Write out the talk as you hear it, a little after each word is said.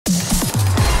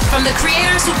From the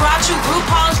creators who brought you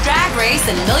RuPaul's Drag Race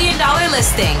and $1 Million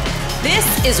Listing,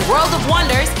 this is World of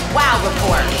Wonder's Wow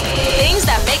Report. Things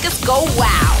that make us go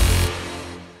wow.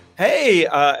 Hey,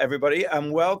 everybody,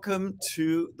 and welcome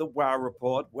to the Wow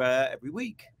Report, where every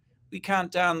week we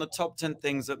count down the top 10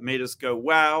 things that made us go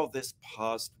wow this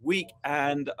past week.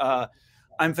 And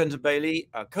I'm Fenton Bailey,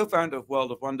 co-founder of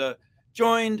World of Wonder,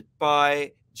 joined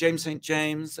by James St.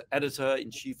 James,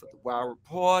 editor-in-chief of the Wow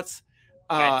Report.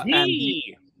 That's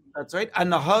me. That's right. And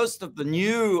the host of the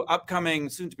new upcoming,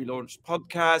 soon-to-be-launched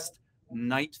podcast,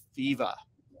 Night Fever.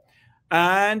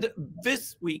 And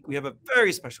this week, we have a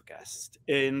very special guest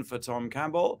in for Tom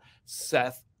Campbell,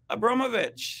 Seth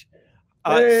Abramovitch.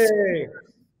 Hey.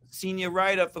 Senior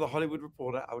writer for The Hollywood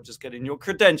Reporter. I will just get in your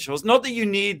credentials. Not that you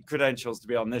need credentials to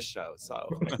be on this show.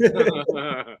 So,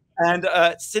 and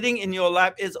sitting in your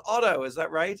lap is Otto. Is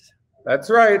that right? That's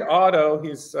right, Otto.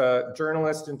 He's a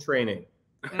journalist in training.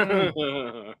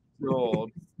 Lord,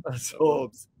 that's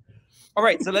Orbs. All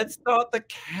right, so let's start the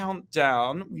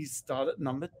countdown. We start at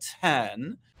number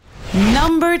 10.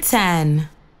 Number 10.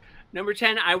 Number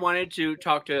 10, I wanted to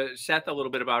talk to Seth a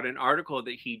little bit about an article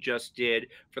that he just did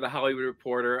for The Hollywood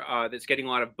Reporter that's getting a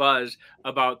lot of buzz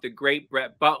about the great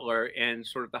Brett Butler and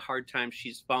sort of the hard time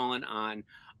she's fallen on.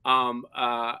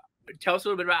 Tell us a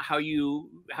little bit about how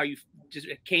you just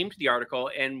came to the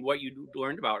article and what you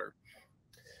learned about her.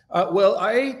 Well,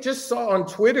 I just saw on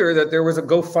Twitter that there was a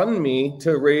GoFundMe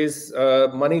to raise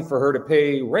money for her to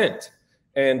pay rent.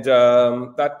 And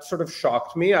that sort of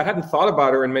shocked me. I hadn't thought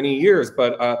about her in many years,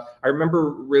 but I remember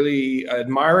really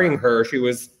admiring her. She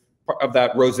was of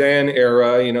that Roseanne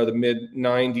era, you know, the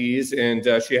mid-90s, and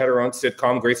she had her own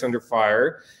sitcom, Grace Under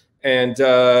Fire. And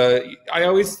I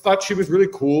always thought she was really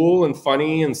cool and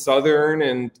funny and Southern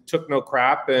and took no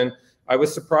crap. And I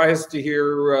was surprised to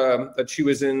hear that she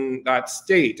was in that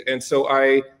state. And so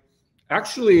I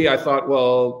thought,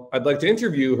 well, I'd like to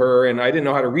interview her, and I didn't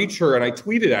know how to reach her, and I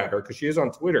tweeted at her because she is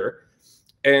on Twitter.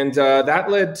 And that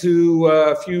led to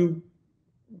a few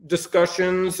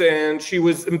discussions, and she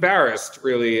was embarrassed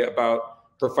really about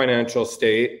her financial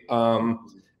state, and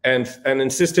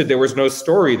insisted there was no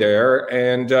story there.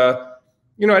 And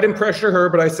you know, I didn't pressure her,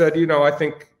 but I said, you know, I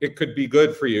think it could be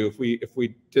good for you if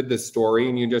we did this story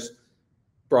and you just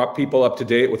brought people up to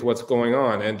date with what's going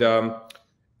on.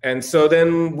 And so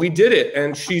then we did it,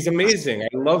 and she's amazing. I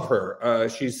love her.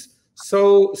 She's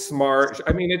so smart.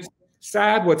 I mean, it's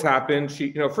sad what's happened. She,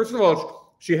 you know, first of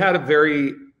all, she had a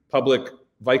very public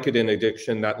Vicodin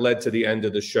addiction that led to the end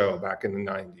of the show back in the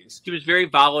 90s. She was very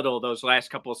volatile those last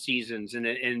couple of seasons, and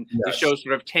Yes. The show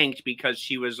sort of tanked because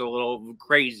she was a little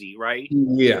crazy, right?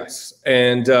 Yes.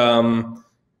 And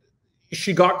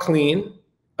she got clean.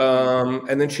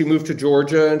 And then she moved to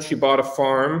Georgia and she bought a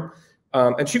farm.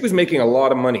 And she was making a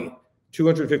lot of money,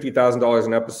 $250,000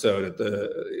 an episode at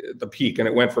the peak, and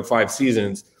it went for 5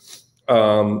 seasons.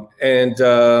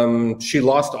 She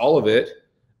lost all of it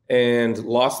and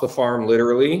lost the farm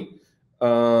literally,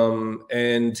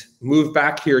 and moved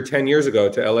back here 10 years ago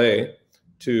to LA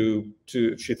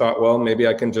she thought, well, maybe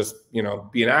I can just, you know,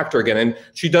 be an actor again. And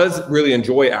she does really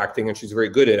enjoy acting, and she's very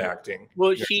good at acting.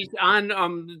 Well, she's on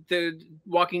the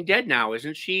Walking Dead now,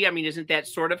 isn't she? I mean, isn't that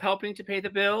sort of helping to pay the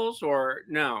bills, or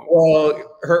no?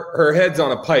 Well, her head's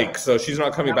on a pike, so she's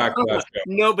not coming back to that show.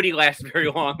 Nobody lasts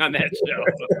very long on that show.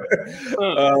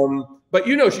 But,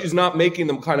 you know, she's not making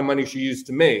the kind of money she used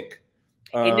to make.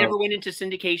 It never went into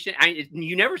syndication.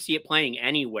 You never see it playing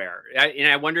anywhere.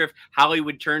 And I wonder if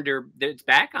Hollywood turned its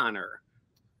back on her.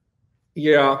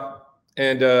 Yeah.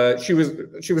 And she was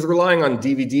relying on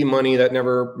DVD money that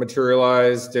never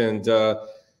materialized. And,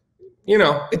 you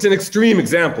know, it's an extreme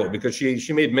example because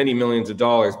she made many millions of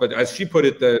dollars. But as she put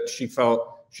it, that she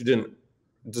felt she didn't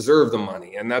deserve the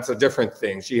money. And that's a different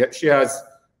thing. She has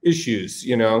issues,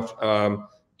 you know.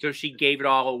 So she gave it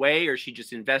all away, or she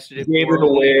just invested it? Gave it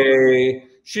away.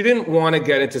 She didn't want to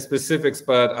get into specifics,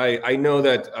 but I know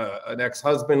that an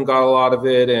ex-husband got a lot of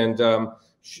it, and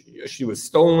she was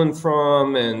stolen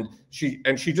from, and she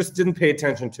just didn't pay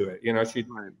attention to it. You know, she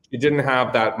didn't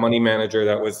have that money manager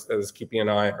that was keeping an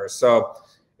eye on her. So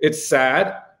it's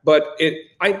sad, but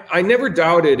I never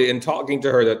doubted in talking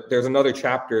to her that there's another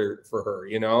chapter for her.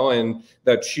 You know, and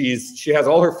that she has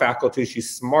all her faculties. She's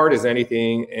smart as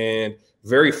anything, and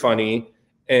very funny,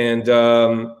 and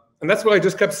that's what I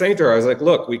just kept saying to her. I was like,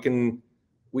 look, we can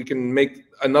make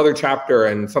another chapter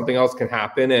and something else can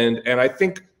happen. And I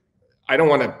think, I don't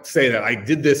want to say that I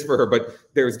did this for her, but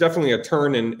there's definitely a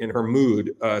turn in her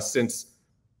mood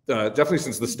definitely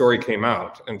since the story came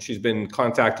out. And she's been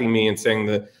contacting me and saying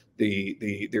that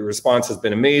the response has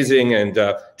been amazing. And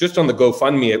just on the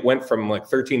GoFundMe, it went from like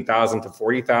 13,000 to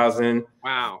 40,000.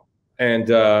 Wow. And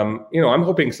you know, I'm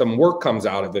hoping some work comes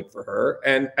out of it for her,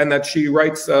 and that she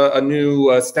writes a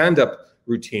new stand-up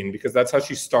routine, because that's how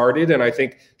she started, and I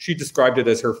think she described it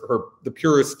as the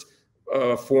purest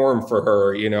form for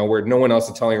her, you know, where no one else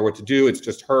is telling her what to do. It's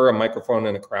just her, a microphone,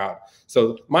 and a crowd.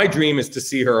 So my dream is to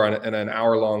see her in an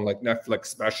hour-long like Netflix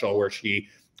special where she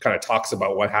kind of talks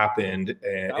about what happened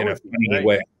in a funny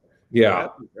way. Yeah,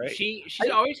 she's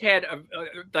always had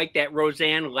like that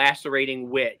Roseanne lacerating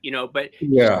wit, you know, but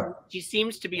she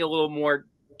seems to be a little more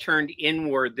turned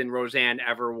inward than Roseanne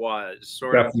ever was.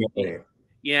 Sort Definitely. of.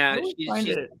 Yeah,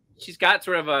 she's got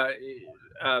sort of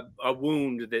a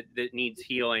wound that needs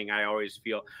healing, I always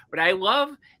feel. But I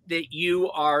love that you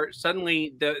are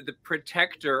suddenly the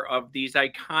protector of these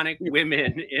iconic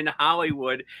women in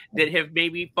Hollywood that have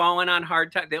maybe fallen on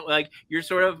hard times. That like you're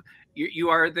sort of you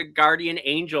are the guardian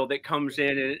angel that comes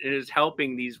in and is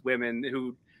helping these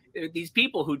women these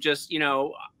people who just, you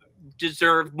know,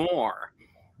 deserve more.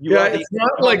 It's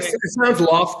not like, it sounds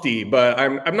lofty, but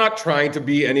I'm not trying to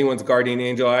be anyone's guardian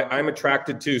angel. I'm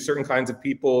attracted to certain kinds of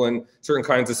people and certain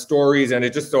kinds of stories, and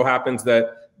it just so happens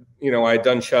that, you know, I had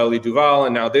done Shelley Duvall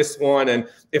and now this one, and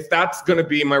if that's going to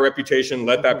be my reputation,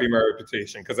 let that be my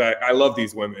reputation, because I love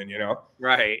these women, you know.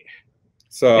 Right.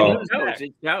 So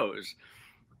it knows.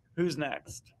 Who's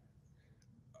next?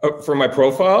 For my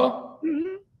profile,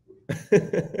 Mm-hmm.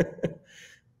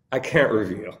 I can't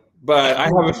reveal. But I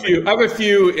have a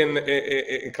few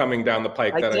in coming down the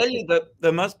pike. I tell you that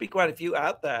there must be quite a few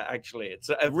out there. Actually, it's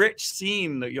a rich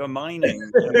seam that you're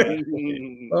mining.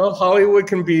 Well, Hollywood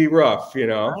can be rough, you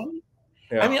know. Right?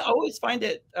 Yeah. I mean, I always find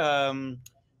it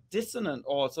dissonant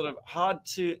or sort of hard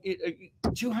to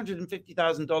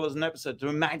 $250,000 an episode to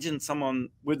imagine someone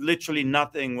with literally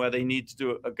nothing where they need to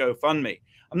do a GoFundMe.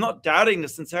 I'm not doubting the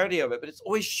sincerity of it, but it's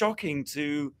always shocking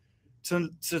to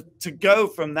go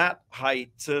from that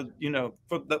height to, you know,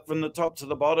 from the top to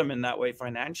the bottom in that way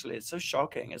financially. It's so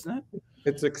shocking, isn't it?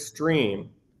 It's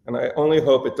extreme, and I only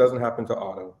hope it doesn't happen to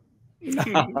Otto.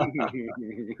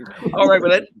 All right,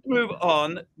 well, let's move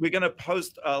on. We're going to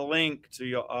post a link to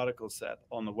your article, Seth,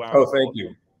 on the Wow. Oh, thank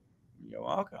you. You're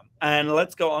welcome. And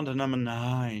let's go on to number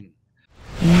 9.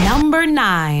 Number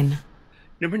 9.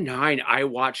 Number 9, I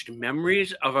watched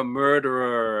Memories of a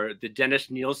Murderer, the Dennis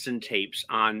Nilsen tapes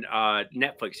on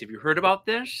Netflix. Have you heard about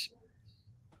this?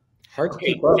 Hard to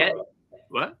keep up.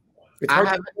 What? It's hard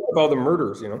to keep up all the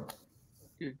murders, you know.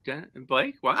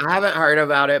 Blake, what? I haven't heard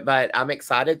about it, but I'm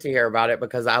excited to hear about it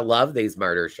because I love these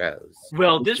murder shows.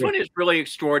 Well, this one is really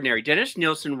extraordinary. Dennis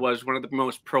Nilsen was one of the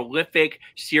most prolific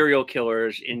serial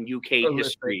killers in UK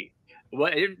history.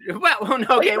 What? Well,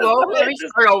 okay. Well, let me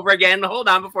start over again. Hold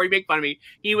on, before you make fun of me.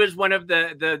 He was one of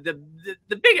the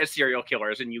biggest serial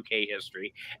killers in UK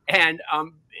history. And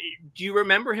do you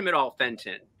remember him at all,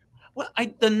 Fenton? Well,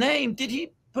 the name. Did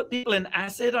he put people in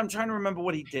acid? I'm trying to remember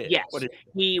what he did. Yes,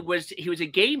 he was a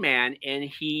gay man, and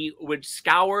he would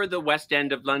scour the West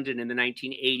End of London in the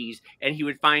 1980s, and he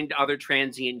would find other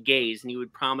transient gays, and he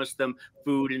would promise them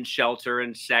food and shelter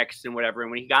and sex and whatever. And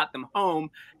when he got them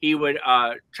home, he would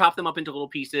chop them up into little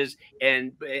pieces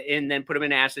and then put them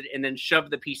in acid and then shove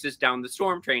the pieces down the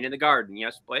storm drain in the garden.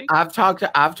 Yes, Blake? I've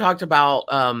talked about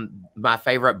my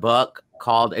favorite book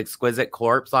called Exquisite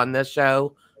Corpse on this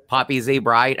show. Poppy Z.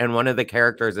 Bright, and one of the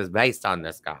characters is based on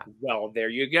this guy. Well, there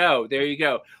you go. There you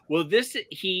go. Well,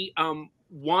 he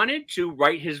wanted to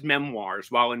write his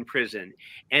memoirs while in prison.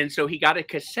 And so he got a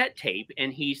cassette tape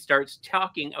and he starts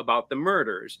talking about the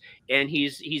murders, and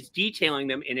he's detailing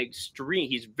them in extreme.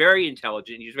 He's very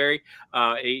intelligent. He's very,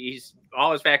 he's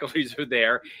all his faculties are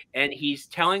there, and he's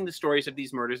telling the stories of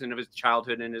these murders and of his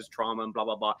childhood and his trauma and blah,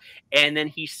 blah, blah. And then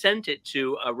he sent it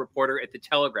to a reporter at the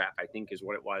Telegraph, I think is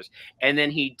what it was. And then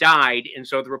he died. And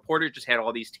so the reporter just had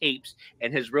all these tapes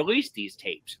and has released these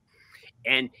tapes.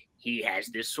 And he has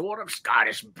this sort of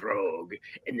Scottish brogue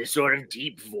and this sort of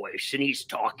deep voice, and he's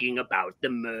talking about the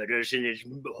murders and his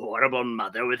horrible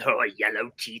mother with her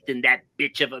yellow teeth and that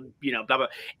bitch of a, you know, blah, blah.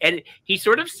 And he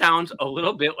sort of sounds a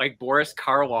little bit like Boris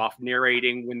Karloff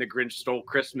narrating When the Grinch Stole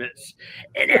Christmas.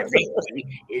 And everything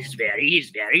is he's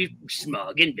very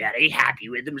smug and very happy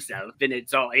with himself. And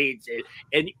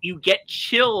and you get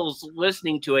chills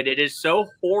listening to it. It is so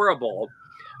horrible.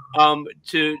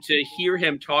 To hear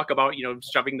him talk about, you know,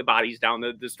 shoving the bodies down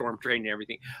the storm drain and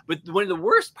everything. But one of the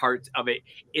worst parts of it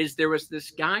is there was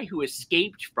this guy who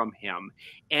escaped from him,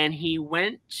 and he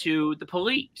went to the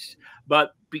police.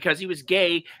 But because he was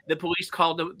gay, the police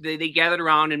called him, they gathered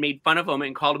around and made fun of him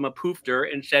and called him a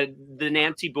poofter and said, the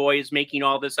Nancy boy is making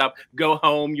all this up. Go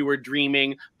home. You were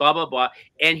dreaming, blah, blah, blah.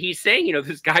 And he's saying, you know,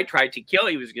 this guy tried to kill,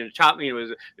 he was going to chop me. It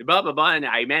was blah, blah, blah. And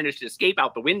I managed to escape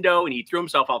out the window, and he threw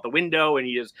himself out the window, and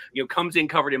he just, you know, comes in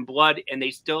covered in blood, and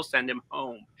they still send him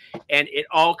home. And it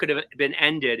all could have been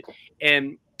ended.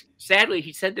 And sadly,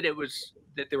 he said that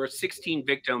that there were 16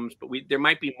 victims, but there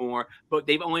might be more, but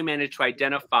they've only managed to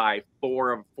identify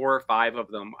four or five of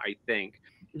them, I think.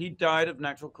 He died of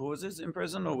natural causes in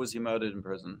prison, or was he murdered in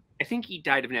prison? I think he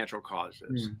died of natural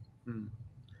causes.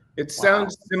 It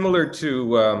sounds similar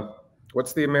to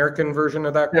what's the American version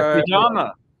of that guy?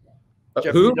 Dahmer.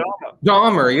 Who?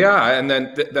 Dahmer, yeah. And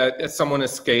then that someone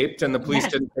escaped, and the police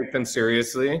didn't take them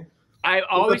seriously. I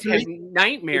always had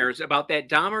nightmares about that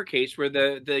Dahmer case where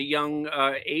the young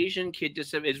Asian kid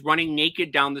is running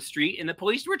naked down the street, and the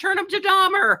police return him to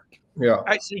Dahmer. Yeah,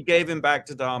 actually gave him back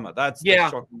to Dahmer. That's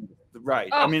shocking. Right.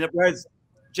 Oh. I mean, whereas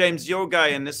James, your guy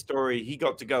in this story, he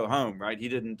got to go home, right? He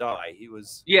didn't die. He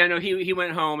was. Yeah, no, he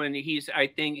went home, and I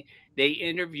think they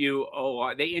interview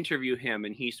him,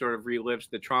 and he sort of relives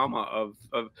the trauma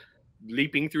of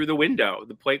leaping through the window,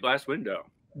 the plate glass window.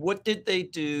 What did they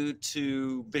do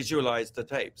to visualize the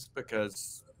tapes?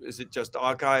 Because is it just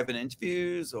archive and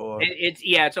interviews, or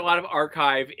it's a lot of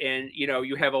archive, and you know,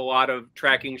 you have a lot of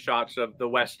tracking shots of the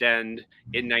West End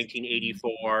in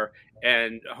 1984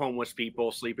 and homeless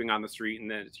people sleeping on the street, and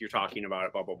then you're talking about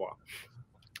it, blah blah blah.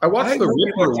 I watched the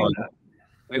Ripper one.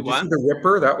 Wait, what? The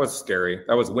Ripper? That was scary.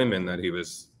 That was women that he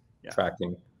was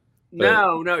tracking.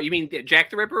 But no, you mean Jack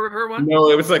the Ripper one?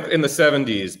 No, it was like in the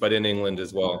 70s, but in England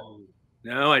as well.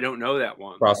 No, I don't know that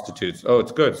one. Prostitutes. Oh,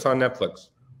 it's good. It's on Netflix.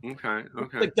 Okay.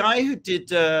 The guy who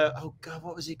did oh god,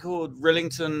 what was he called?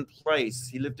 Rillington Place.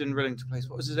 He lived in Rillington Place.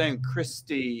 What was his name?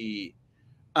 Christie.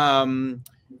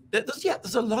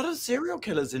 There's a lot of serial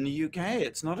killers in the UK.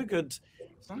 It's not a good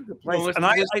place. Well, and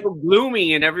it's so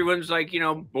gloomy, and everyone's like, you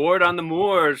know, bored on the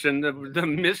moors, and the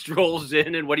mist rolls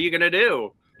in, and what are you gonna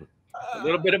do? A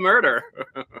little bit of murder.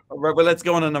 Right, well, let's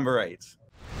go on to number 8.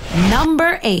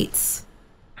 Number 8.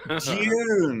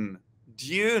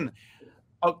 Dune.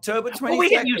 October 22nd.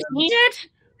 Wait, have you seen it?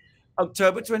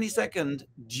 October 22nd,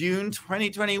 June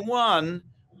 2021,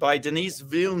 by Denis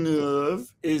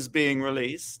Villeneuve, is being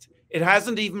released. It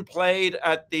hasn't even played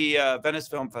at the Venice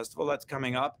Film Festival. That's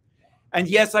coming up. And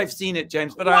yes, I've seen it,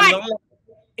 James, but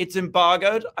it's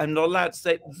embargoed. I'm not allowed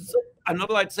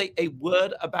to say a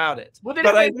word about it. Well, then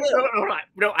but I will.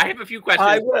 No, I have a few questions.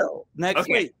 I will next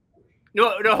week.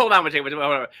 No, hold on one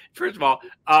second. First of all,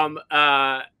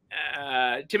 Timothée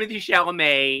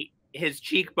Chalamet, his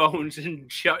cheekbones and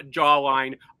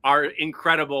jawline are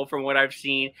incredible from what I've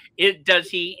seen. Does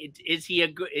he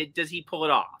pull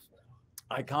it off?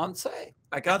 I can't say.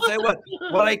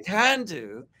 What I can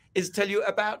do is tell you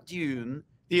about Dune,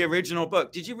 the original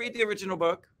book. Did you read the original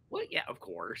book? Well, yeah, of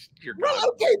course. Well,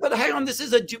 okay, but hang on.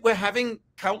 We're having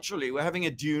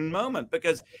a Dune moment,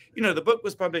 because, you know, the book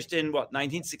was published in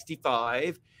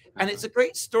 1965, and it's a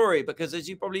great story because, as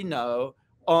you probably know,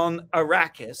 on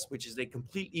Arrakis, which is a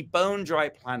completely bone-dry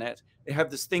planet, they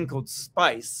have this thing called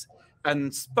spice,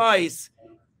 and spice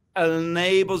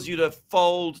enables you to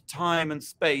fold time and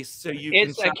space so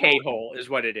it's a K-hole is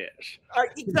what it is.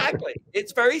 Exactly.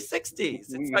 It's very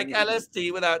 60s. It's like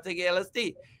LSD without taking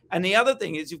LSD. And the other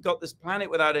thing is, you've got this planet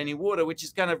without any water, which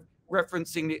is kind of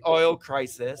referencing the oil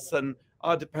crisis and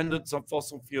our dependence on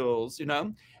fossil fuels, you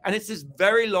know. And it's this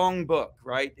very long book,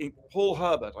 right? Paul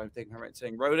Herbert, I think I'm right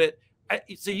saying, wrote it.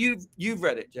 So you've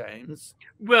read it, James.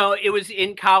 Well, it was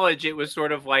in college. It was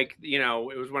sort of like, you know,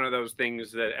 it was one of those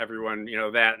things that everyone, you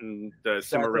know, that and the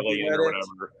Silmarillion or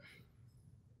whatever.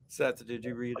 Seth, did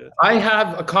you read it? I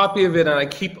have a copy of it, and I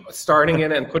keep starting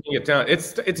it and putting it down.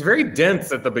 It's very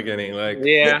dense at the beginning. Like,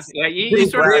 you have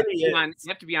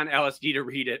to be on LSD to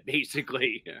read it,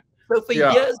 basically. So for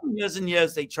years and years and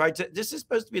years, they tried to. This is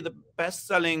supposed to be the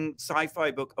best-selling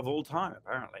sci-fi book of all time,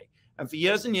 apparently. And for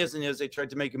years and years and years, they tried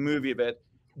to make a movie of it.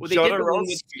 Well, they did the one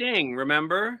with Sting,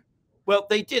 remember? Well,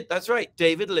 they did. That's right.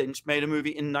 David Lynch made a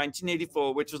movie in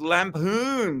 1984, which was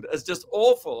lampooned as just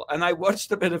awful. And I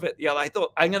watched a bit of it. Yeah, I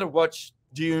thought, I'm going to watch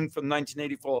Dune from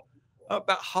 1984.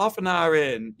 About half an hour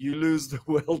in, you lose the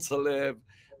will to live.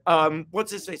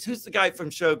 What's his face? Who's the guy from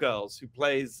Showgirls who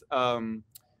plays... Kyle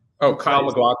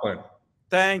MacLachlan.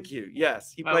 Thank you.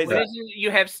 Yes, he plays that.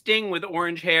 You have Sting with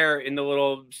orange hair in the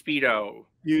little Speedo.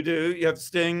 You do. You have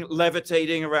Sting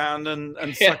levitating around and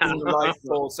sucking the life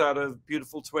force out of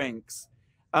beautiful twinks.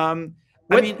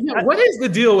 What is the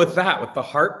deal with that? With the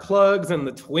heart plugs and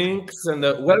the twinks and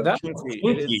the what? That's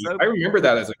kinky. So I remember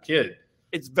that as a kid.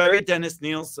 it's very Dennis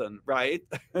Nilsen, right?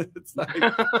 It's like,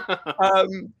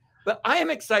 but I am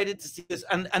excited to see this.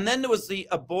 And then there was the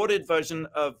aborted version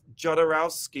of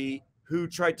Jodorowsky, who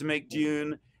tried to make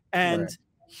Dune, and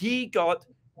he got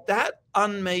that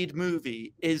unmade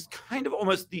movie is kind of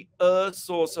almost the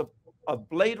source of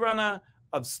Blade Runner,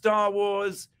 of Star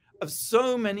Wars, of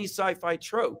so many sci-fi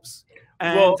tropes.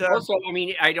 And, well, also, I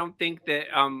mean, I don't think that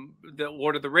the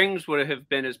Lord of the Rings would have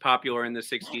been as popular in the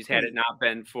 60s had it not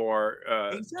been for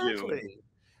exactly. Dune.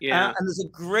 Yeah, and there's a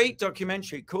great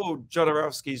documentary called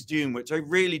Jodorowsky's Dune, which I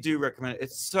really do recommend.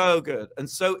 It's so good and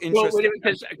so interesting.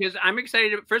 Well, because I'm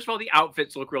excited. First of all, the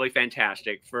outfits look really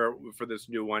fantastic for this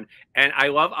new one, and I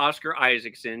love Oscar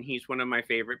Isaacson. He's one of my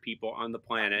favorite people on the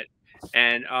planet,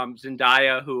 and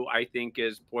Zendaya, who I think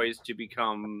is poised to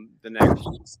become the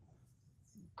next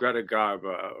Greta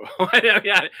Garbo.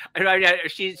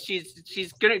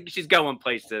 She's going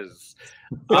places.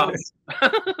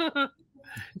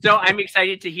 So I'm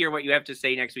excited to hear what you have to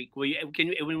say next week. Will you?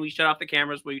 When we shut off the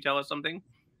cameras, will you tell us something?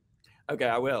 Okay,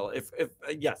 I will.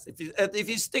 If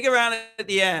you stick around at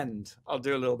the end, I'll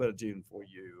do a little bit of Dune for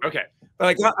you. Okay.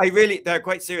 But they're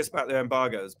quite serious about their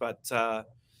embargoes. But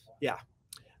yeah,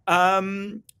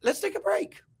 let's take a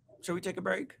break. Shall we take a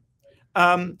break?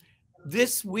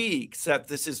 This week, Seth,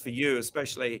 this is for you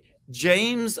especially.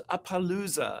 James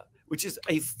Apalooza, which is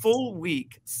a full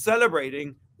week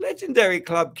celebrating legendary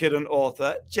club kid and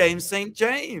author James St.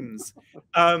 James.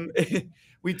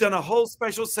 We've done a whole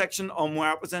special section on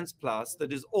Wow Presents Plus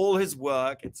that is all his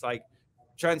work. It's like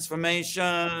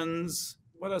transformations.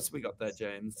 What else we got there,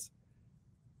 James?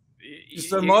 You're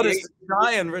so modest,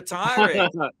 shy, and retiring.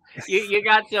 you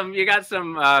got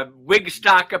some wig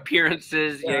stock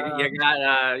appearances. Yeah.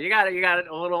 You got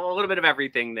a little bit of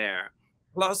everything there.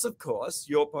 Plus, of course,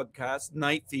 your podcast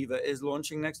Night Fever is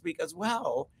launching next week as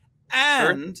well.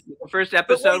 And the first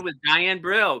episode with Diane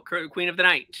Brill, Queen of the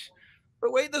Night.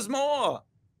 But wait, there's more.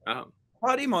 Oh.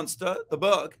 Party Monster, the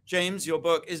book, James, your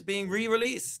book, is being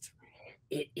re-released.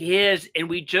 It is, and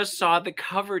we just saw the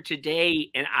cover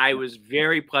today, and I was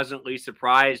very pleasantly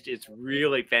surprised. It's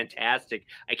really fantastic.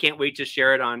 I can't wait to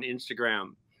share it on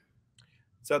Instagram.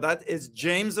 So that is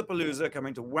James Apalooza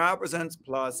coming to Wow Presents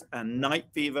Plus and Night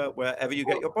Fever, wherever you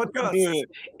get your podcasts.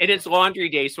 And it's laundry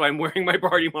day, so I'm wearing my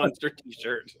Party Monster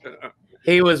t-shirt.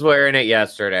 He was wearing it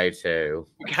yesterday, too.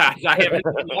 Gosh, I haven't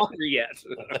done laundry yet.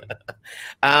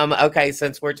 Okay,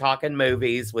 since we're talking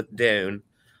movies with Dune,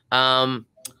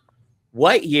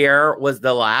 what year was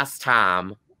the last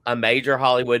time a major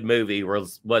Hollywood movie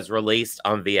was released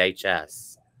on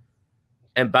VHS?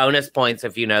 And bonus points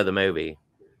if you know the movie.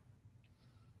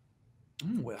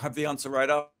 We'll have the answer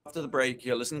right after the break.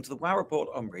 You're listening to the Wow Report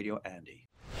on Radio Andy.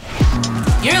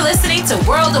 You're listening to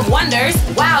World of Wonders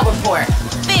Wow Report.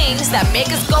 Things that make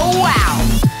us go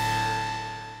wow.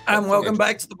 And welcome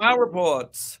back to the Wow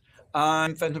Reports.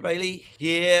 I'm Fenton Bailey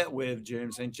here with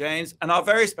James St. James and our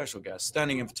very special guest,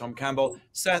 standing in for Tom Campbell,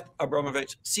 Seth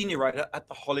Abramovitch, senior writer at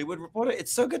The Hollywood Reporter.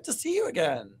 It's so good to see you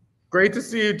again. Great to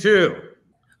see you too.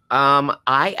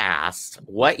 I asked,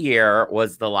 what year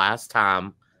was the last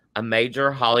time a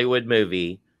major Hollywood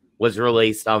movie was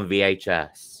released on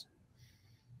VHS?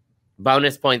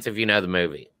 Bonus points if you know the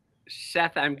movie.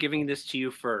 Seth, I'm giving this to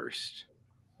you first.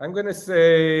 I'm going to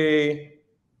say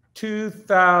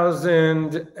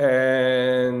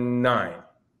 2009.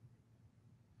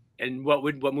 And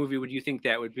what movie would you think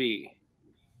that would be?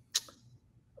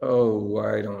 Oh,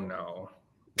 I don't know.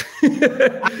 I'm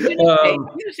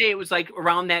gonna say it was like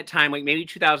around that time, like maybe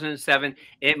 2007.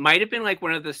 It might have been like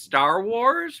one of the Star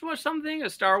Wars or something, a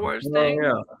Star Wars thing.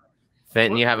 Yeah.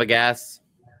 Fenton, you have a guess?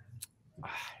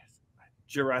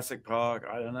 Jurassic Park,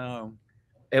 I don't know.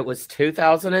 It was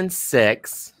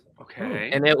 2006.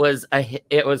 Okay. And it was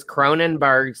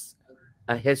Cronenberg's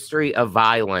A History of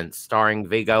Violence, starring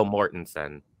Viggo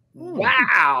Mortensen.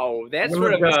 Wow, that's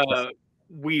sort of a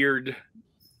weird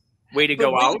way to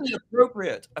go out.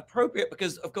 Appropriate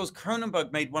because, of course,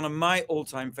 Cronenberg made one of my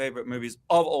all-time favorite movies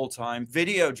of all time,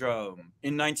 Videodrome,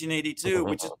 in 1982,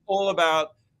 which is all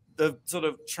about the sort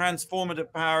of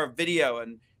transformative power of video.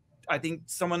 And I think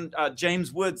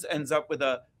James Woods ends up with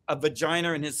a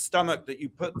vagina in his stomach that you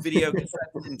put video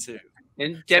cassettes into.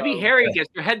 And Debbie Harry gets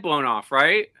her head blown off,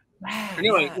 right?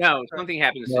 Anyway, no, something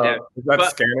happens to Deb. Is that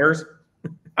Scanners?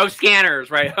 Oh,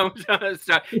 Scanners, right?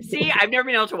 See, I've never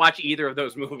been able to watch either of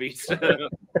those movies.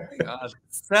 God,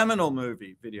 seminal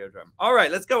movie, Videodrome. All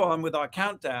right, let's go on with our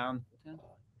countdown.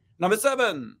 Number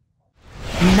 7.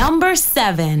 Number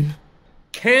 7.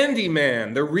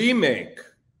 Candyman, the remake.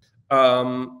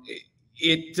 Well,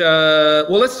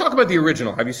 let's talk about the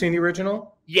original. Have you seen the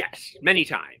original? Yes, many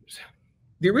times.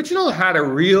 The original had a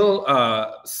real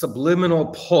subliminal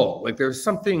pull. Like there's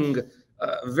something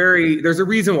there's a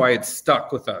reason why it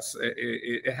stuck with us.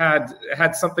 It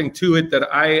had something to it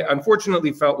that I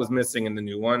unfortunately felt was missing in the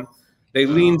new one. They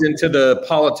leaned into the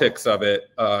politics of it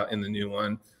in the new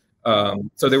one.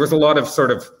 So there was a lot of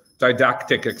sort of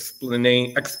didactic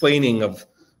explaining of,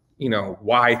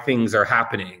 why things are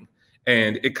happening.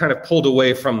 And it kind of pulled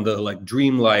away from the like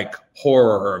dreamlike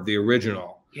horror of the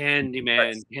original.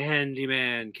 Candyman. Yeah.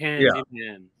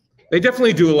 They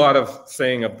definitely do a lot of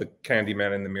saying of the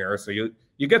Candyman in the mirror. So you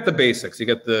get the basics. You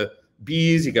get the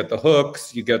bees, you get the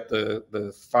hooks, you get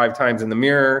the 5 times in the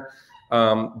mirror.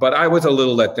 But I was a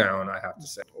little let down, I have to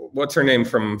say. What's her name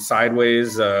from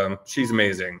Sideways? She's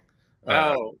amazing.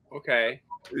 Okay.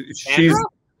 She's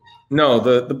no,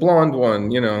 the blonde one,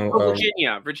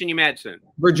 Virginia Madsen.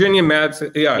 Virginia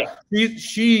Madsen, yeah.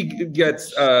 She gets.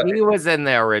 She was in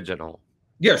the original.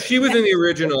 Yeah, she was in the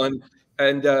original,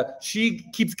 and she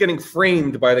keeps getting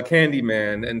framed by the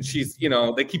Candyman, and she's,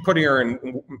 they keep putting her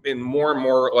in more and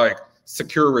more like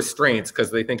secure restraints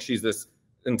because they think she's this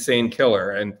insane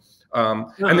killer, and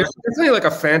there's definitely like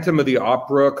a Phantom of the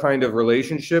Opera kind of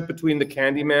relationship between the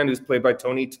Candyman, who's played by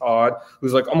Tony Todd,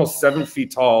 who's like almost 7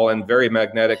 feet tall and very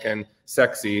magnetic and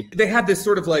sexy. They had this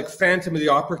sort of like Phantom of the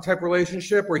Opera type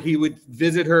relationship where he would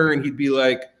visit her and he'd be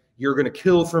like, "You're going to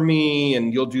kill for me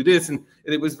and you'll do this." And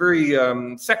it was very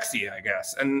sexy, I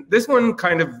guess. And this one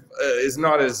kind of is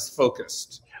not as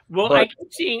focused. Well, I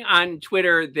keep seeing on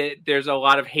Twitter that there's a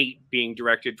lot of hate being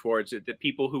directed towards it. That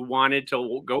people who wanted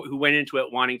to go, who went into it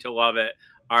wanting to love it,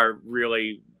 are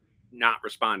really not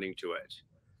responding to it.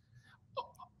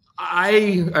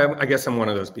 I guess I'm one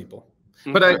of those people.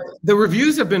 But the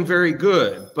reviews have been very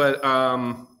good, but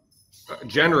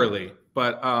generally.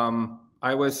 But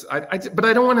I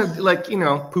don't want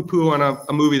to poo-poo on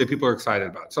a movie that people are excited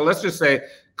about. So let's just say,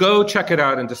 go check it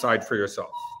out and decide for yourself.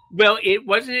 Well, it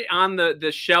wasn't on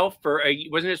the shelf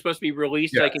wasn't it supposed to be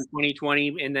released like in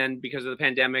 2020, and then because of the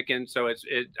pandemic, and so I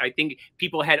think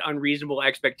people had unreasonable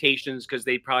expectations because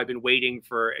they'd probably been waiting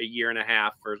for a year and a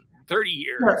half or 30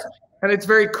 years. Yeah. And it's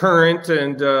very current,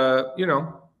 and I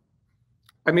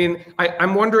mean,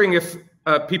 I'm wondering if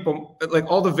people like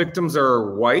all the victims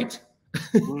are white.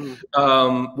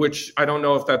 Which I don't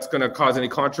know if that's going to cause any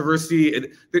controversy.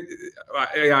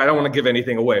 I don't want to give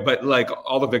anything away, but like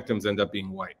all the victims end up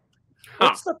being white.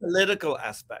 What's the political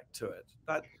aspect to it?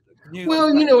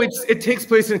 It takes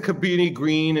place in Cabrini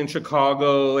Green in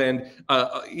Chicago, and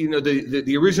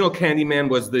the original Candyman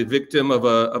was the victim of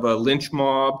a lynch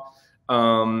mob.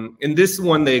 In this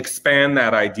one, they expand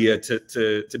that idea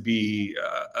to be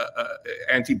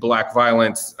anti-Black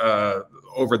violence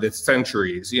over the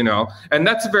centuries, and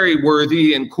that's very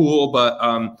worthy and cool, but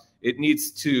it needs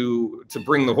to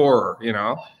bring the horror,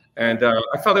 and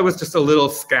I felt it was just a little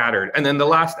scattered, and then the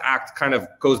last act kind of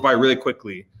goes by really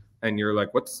quickly, and you're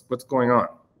like, what's going on?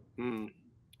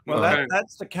 Well,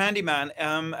 that's the Candyman,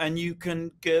 and you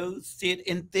can go see it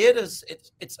in theaters.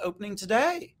 It's opening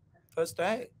today, first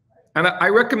day. And I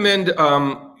recommend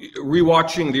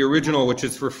rewatching the original, which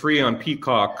is for free on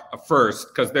Peacock first,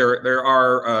 because there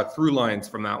are through lines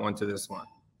from that one to this one.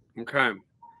 Okay.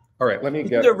 All right, let me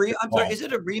get. I'm sorry, is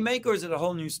it a remake or is it a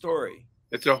whole new story?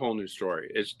 It's a whole new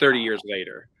story. It's 30 years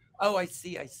later. Oh, I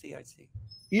see. Yeah,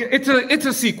 it's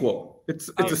a sequel. It's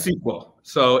a sequel.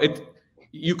 So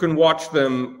you can watch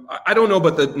them. I don't know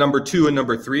about the number 2 and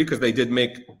number 3 because they did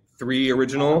make 3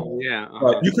 original.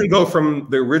 But you can go from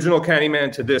the original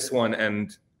Candyman to this one,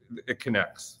 and it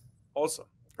connects. Awesome,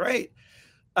 great.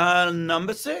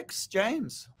 Number 6,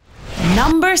 James.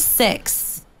 Number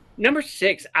 6. Number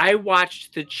 6, I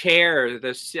watched The Chair,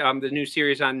 the new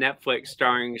series on Netflix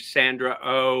starring Sandra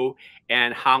Oh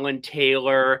and Holland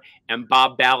Taylor and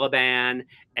Bob Balaban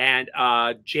and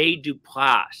Jay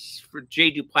Duplass from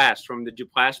the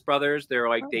Duplass brothers. They're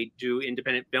like, they do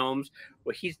independent films.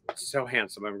 Well, he's so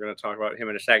handsome. I'm going to talk about him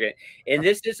in a second. And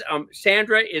this is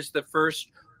Sandra is the first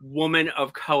woman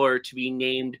of color to be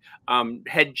named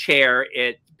head chair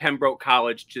at Pembroke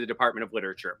College to the Department of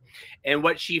Literature. And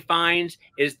what she finds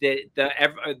is that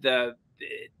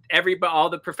all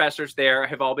the professors there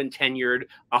have all been tenured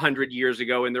 100 years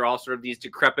ago, and they're all sort of these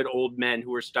decrepit old men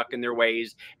who are stuck in their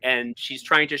ways. And she's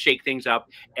trying to shake things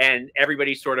up, and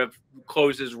everybody sort of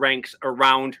closes ranks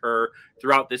around her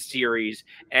throughout this series.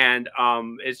 And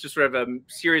it's just sort of a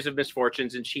series of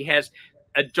misfortunes. And she has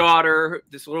a daughter,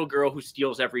 this little girl who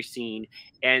steals every scene,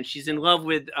 and she's in love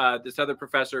with this other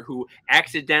professor who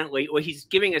accidentally, he's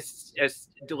giving a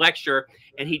lecture,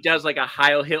 and he does like a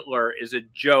Heil Hitler is a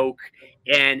joke,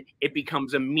 and it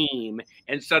becomes a meme,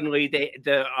 and suddenly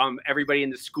everybody in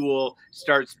the school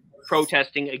starts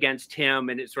protesting against him,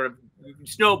 and it sort of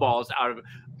snowballs out of it.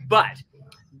 But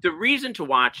the reason to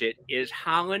watch it is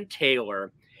Holland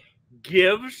Taylor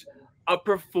gives a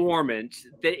performance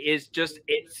that is just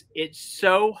it's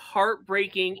so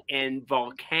heartbreaking and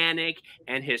volcanic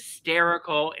and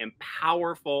hysterical and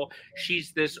powerful.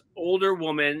 She's this older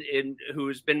woman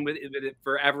who's been with it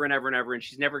forever and ever and ever, and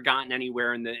she's never gotten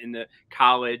anywhere in the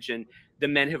college, and the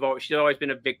men have always, she's always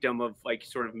been a victim of like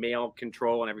sort of male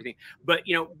control and everything. But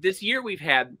you know, this year we've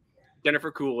had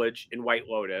Jennifer Coolidge in White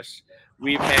Lotus.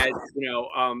 We've had,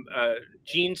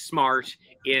 Jean Smart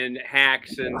in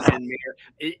Hacks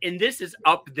and this is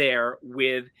up there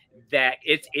with that.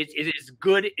 It is as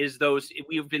good as those.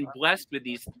 We've been blessed with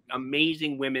these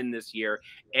amazing women this year,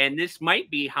 and this might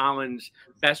be Holland's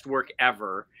best work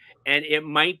ever. And it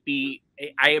might be.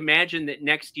 I imagine that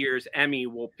next year's Emmy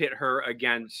will pit her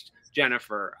against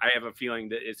Jennifer. I have a feeling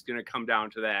that it's going to come down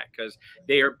to that, because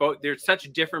they're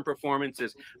such different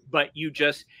performances, but you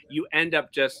end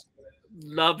up just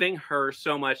loving her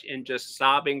so much and just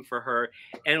sobbing for her.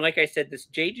 And like I said, this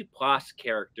J. Duplass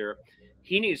character,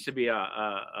 he needs to be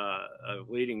a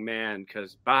leading man,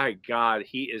 because by God,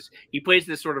 he plays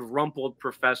this sort of rumpled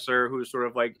professor who's sort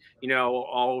of like,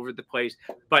 all over the place,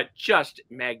 but just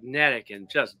magnetic and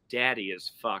just daddy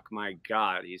as fuck. My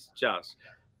God, he's just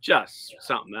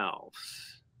something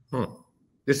else.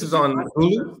 This is on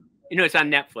Hulu? It's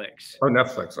on Netflix. Oh,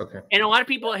 Netflix. Okay. And a lot of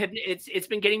people it's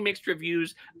been getting mixed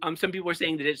reviews. Some people are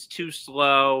saying that it's too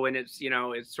slow, and it's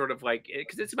sort of like,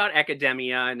 because it's about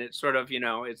academia, and it's sort of,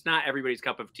 it's not everybody's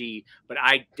cup of tea, but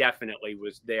I definitely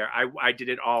was there. I did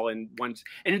it all in once,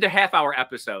 and they're half-hour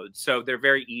episodes, so they're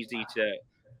very easy to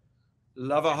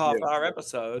love a half-hour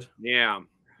episode. Yeah.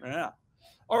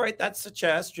 All right, that's The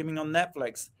Chair, streaming on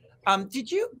Netflix. Did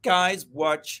you guys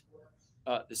watch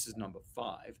this is number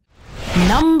 5.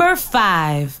 Number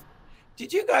 5.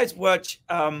 Did you guys watch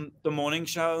The Morning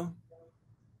Show?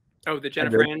 Oh, the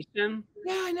Jennifer Aniston?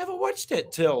 Yeah, I never watched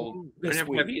it till this I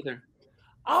never week. have either.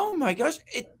 Oh my gosh.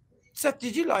 Seth,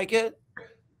 did you like it?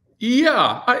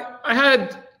 Yeah,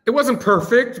 it wasn't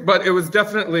perfect, but it was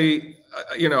definitely,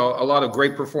 a lot of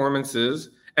great performances.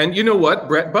 And you know what?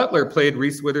 Brett Butler played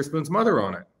Reese Witherspoon's mother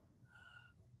on it.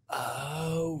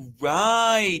 Oh,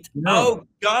 right. Oh,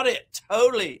 got it.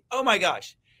 Totally. Oh my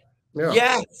gosh. Yeah.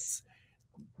 Yes.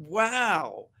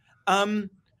 Wow.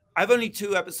 I've only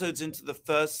 2 episodes into the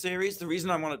first series. The reason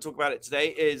I want to talk about it today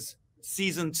is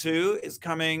season 2 is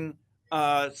coming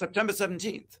September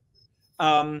 17th.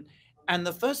 And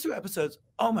the first 2 episodes,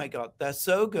 oh my God, they're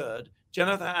so good.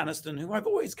 Jennifer Aniston, who I've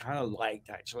always kind of liked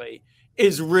actually,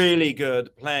 is really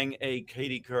good playing a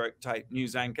Katie Couric type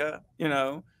news anchor,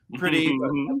 pretty,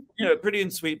 pretty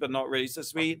and sweet, but not really so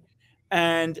sweet.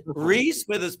 And Reese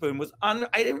Witherspoon I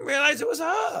didn't realize it was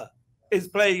her, is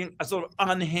playing a sort of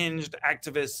unhinged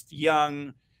activist,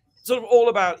 young, sort of all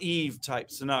about Eve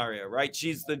type scenario, right?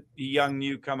 She's the young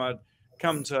newcomer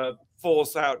come to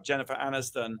force out Jennifer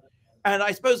Aniston. And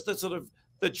I suppose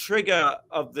the trigger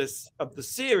of the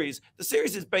series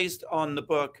is based on the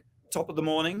book Top of the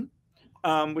Morning,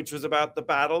 which was about the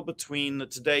battle between the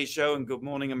Today Show and Good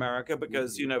Morning America,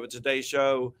 because, the Today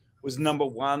Show was number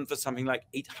 1 for something like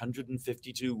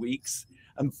 852 weeks.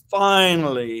 And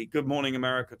finally, Good Morning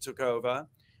America took over.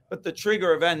 But the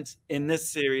trigger event in this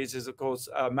series is, of course,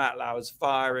 Matt Lauer's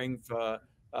firing for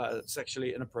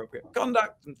sexually inappropriate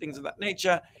conduct and things of that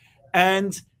nature.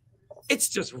 And it's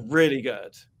just really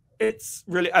good.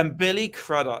 And Billy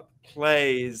Crudup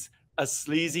plays a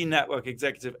sleazy network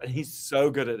executive, and he's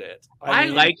so good at it. I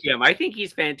like him. I think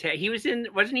he's fantastic.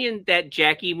 Wasn't he in that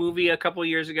Jackie movie a couple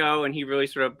years ago, and he really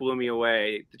sort of blew me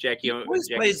away. The Jackie. He always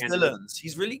plays villains.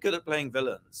 He's really good at playing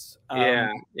villains.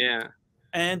 Yeah.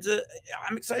 And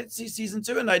I'm excited to see season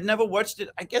 2, and I'd never watched it.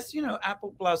 I guess,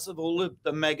 Apple Plus, of all of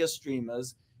the mega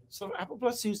streamers, so Apple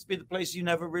Plus seems to be the place you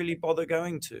never really bother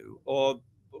going to or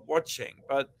watching.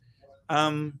 But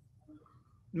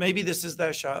maybe this is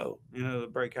their show, the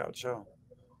breakout show.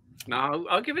 No,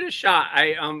 I'll give it a shot.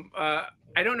 I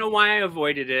don't know why I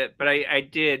avoided it, but I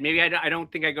did. Maybe I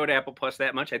don't think I go to Apple Plus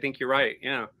that much. I think you're right.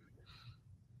 Yeah.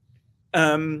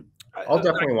 I'll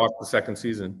definitely watch the second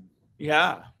season.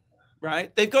 Yeah.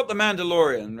 Right. They've got The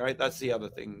Mandalorian, right? That's the other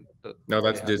thing. No,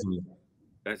 that's Disney.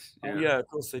 That's yeah, of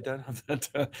course they don't have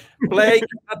that. Blake,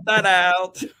 cut that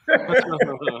out.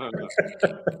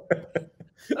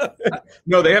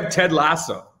 No, they have Ted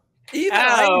Lasso. Even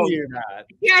I knew that.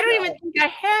 Yeah, I don't even think I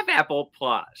have Apple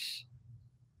Plus.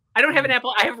 I don't have an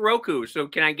Apple. I have Roku. So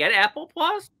can I get Apple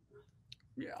Plus?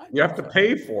 Yeah, You have to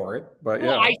pay for it, but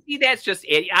Well, yeah. I see that's just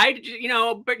it.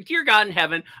 But dear God in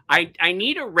heaven, I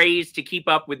need a raise to keep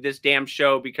up with this damn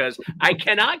show because I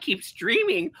cannot keep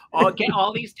streaming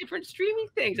all these different streaming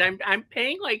things. I'm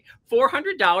paying like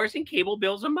 $400 in cable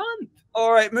bills a month.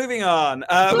 All right, moving on.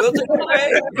 We'll take a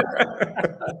break.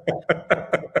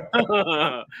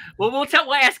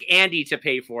 We'll ask Andy to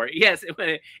pay for it. Yes,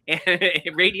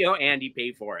 Radio Andy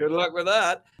pay for it. Good luck with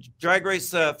that. Drag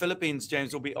Race Philippines,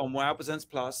 James, will be on Wow Presents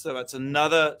Plus, so that's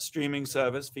another streaming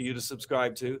service for you to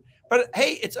subscribe to. But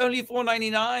hey, it's only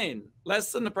 $4.99,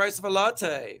 less than the price of a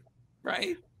latte,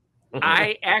 right?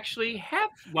 I actually have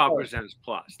Wow Presents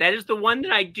Plus. That is the one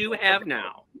that I do have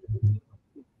now.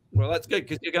 Well, that's good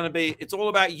because you're going to be. It's all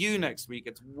about you next week.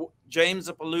 It's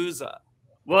James-a-Palooza.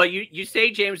 Well, you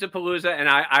say James-a-Palooza, and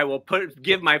I will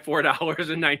give my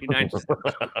 $4.99.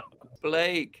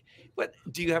 Blake, what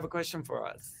do you have a question for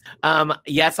us?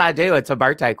 Yes, I do. It's a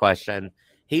birthday question.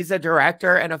 He's a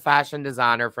director and a fashion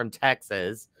designer from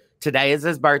Texas. Today is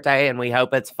his birthday, and we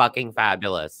hope it's fucking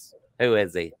fabulous. Who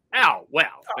is he? Oh,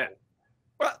 well.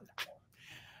 Well,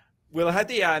 we'll have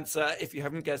the answer, if you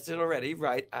haven't guessed it already,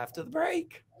 right after the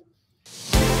break.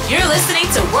 You're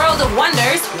listening to World of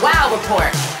Wonders Wow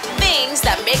Report. Things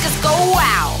that make us go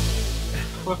wow.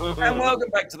 And welcome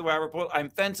back to the Wow Report. I'm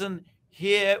Fenton,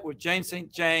 here with James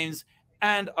St. James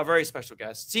and our very special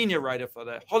guest, senior writer for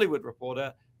the Hollywood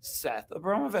Reporter, Seth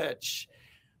Abramovitch.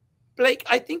 Blake,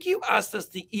 I think you asked us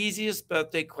the easiest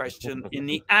birthday question in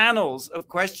the annals of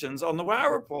questions on the Wow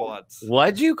Report.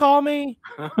 What'd you call me?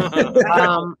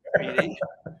 Really?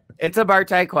 It's a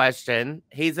birthday question.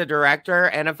 He's a director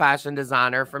and a fashion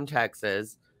designer from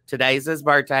Texas. Today's his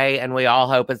birthday, and we all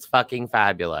hope it's fucking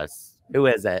fabulous. Who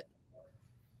is it?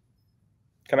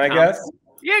 Can I guess?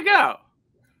 Yeah, go.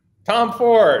 Tom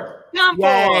Ford. Tom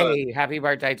Ford. Yay! Happy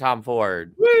birthday, Tom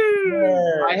Ford.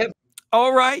 Woo! I have.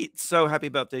 All right. So happy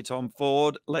birthday, Tom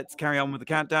Ford. Let's carry on with the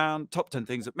countdown. Top 10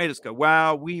 things that made us go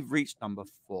wow. We've reached number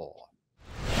 4.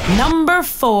 Number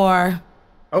 4.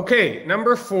 Okay,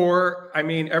 number 4. I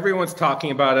mean, everyone's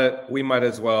talking about it. We might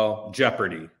as well.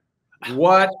 Jeopardy.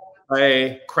 What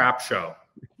a crap show.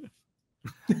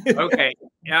 Okay.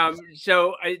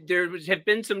 So there have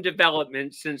been some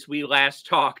developments since we last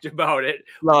talked about it.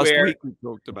 Last week we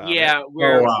talked about it. Yeah,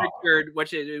 where wow. Richard,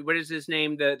 what is his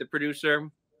name? The producer?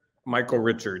 Michael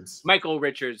Richards. Michael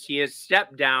Richards. He has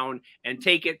stepped down and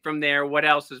take it from there. What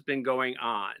else has been going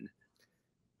on?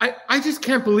 I just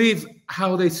can't believe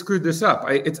how they screwed this up.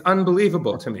 It's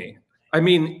unbelievable to me. I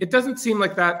mean, it doesn't seem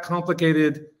like that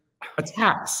complicated a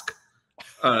task,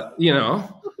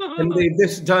 and they've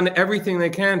just done everything they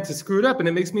can to screw it up. And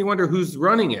it makes me wonder who's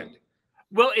running it.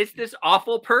 Well, it's this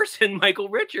awful person, Michael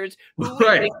Richards, who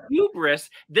Right. is a hubris,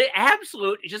 the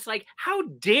absolute, just like, how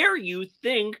dare you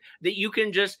think that you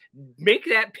can just make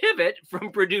that pivot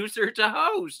from producer to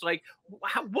host? Like,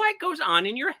 what goes on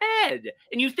in your head?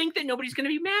 And you think that nobody's going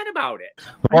to be mad about it.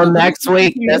 Well, next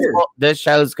week, this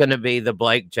show's going to be the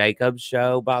Blake Jacobs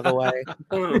show, by the way.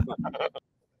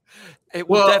 It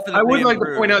will Well, definitely I would like to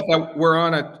improve. point out that we're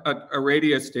on a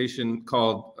radio station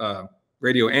called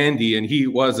Radio Andy, and he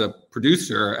was a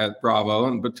producer at Bravo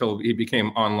until he became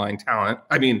online talent.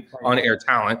 I mean, on-air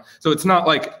talent. So it's not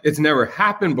like it's never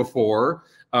happened before.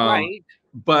 Right.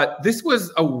 But this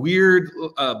was a weird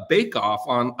bake-off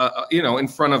on, in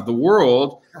front of the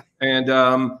world, and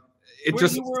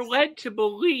You were led to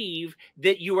believe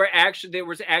that there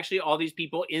was actually all these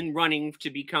people in running to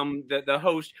become the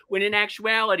host, when in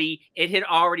actuality it had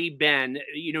already been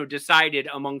decided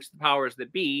amongst the powers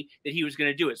that be that he was going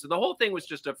to do it. So the whole thing was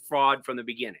just a fraud from the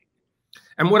beginning.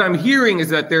 And what I'm hearing is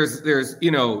that there's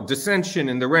dissension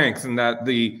in the ranks, and that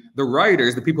the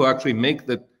writers, the people who actually make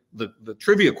the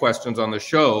trivia questions on the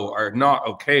show, are not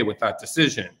okay with that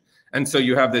decision. And so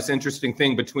you have this interesting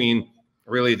thing between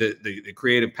really the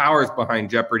creative powers behind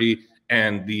Jeopardy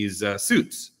and these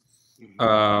suits.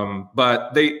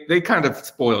 But they kind of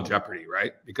spoil Jeopardy,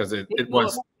 right? Because it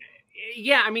was.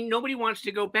 Yeah, I mean, nobody wants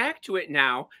to go back to it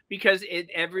now because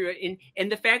and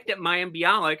the fact that Maya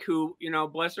Bialik, who,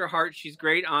 bless her heart, she's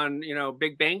great on,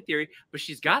 Big Bang Theory, but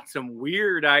she's got some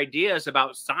weird ideas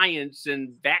about science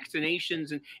and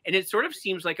vaccinations. And it sort of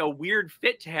seems like a weird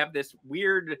fit to have this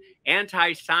weird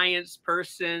anti-science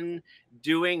person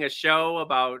doing a show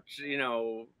about,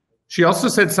 She also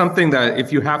said something that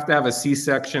if you have to have a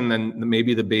C-section, then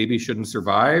maybe the baby shouldn't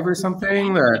survive or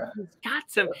something.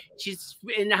 She's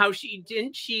and how she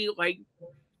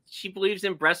believes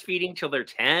in breastfeeding till they're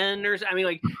 10 or I mean,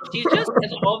 like, she just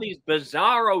has all these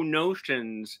bizarro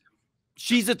notions.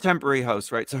 she's a temporary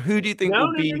host, right? So who do you think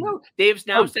will be? No. They've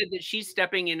now said that she's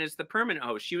stepping in as the permanent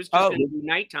host. She was just going to do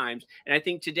night times, and I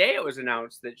think today it was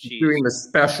announced that she's doing the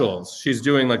specials. She's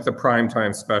doing like the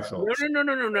primetime specials. No.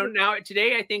 Now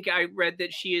today, I think I read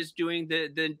that she is doing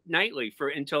the nightly for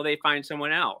until they find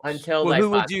someone else. Until they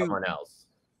find someone else.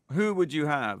 Who would you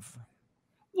have?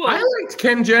 Well, I liked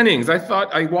Ken Jennings.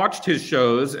 I watched his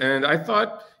shows, and I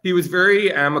thought he was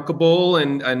very amicable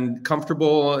and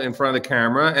comfortable in front of the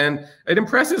camera. And it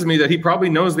impresses me that he probably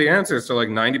knows the answers to like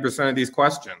 90% of these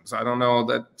questions. I don't know,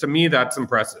 that to me, that's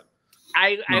impressive.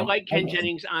 I like Ken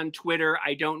Jennings on Twitter.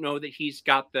 I don't know that he's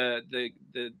got the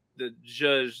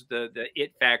zhuzh, the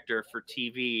it factor for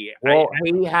TV. Well,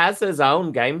 he has his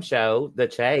own game show, The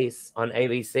Chase, on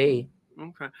ABC.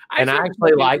 Okay. I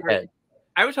actually like it.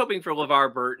 I was hoping for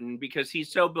LeVar Burton because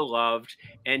he's so beloved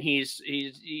and he's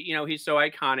so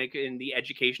iconic in the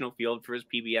educational field for his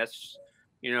PBS,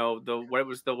 what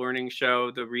was the learning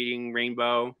show, the Reading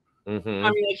Rainbow. Mm-hmm.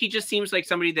 I mean, he just seems like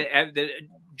somebody that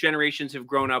generations have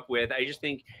grown up with. I just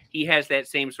think he has that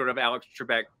same sort of Alex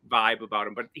Trebek vibe about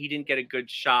him, but he didn't get a good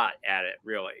shot at it,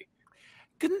 really.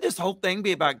 Couldn't this whole thing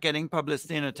be about getting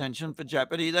publicity and attention for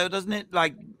Jeopardy, though? Doesn't it?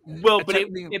 Like, well, but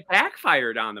it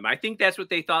backfired on them. I think that's what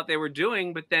they thought they were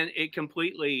doing, but then it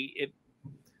completely.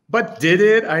 But did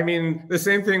it? I mean, the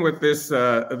same thing with this,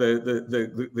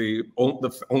 the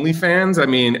OnlyFans. I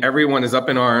mean, everyone is up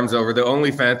in arms over the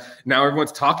OnlyFans. Now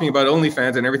everyone's talking about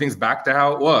OnlyFans, and everything's back to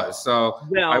how it was. So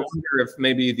I wonder if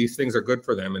maybe these things are good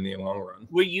for them in the long run.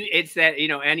 Well, it's that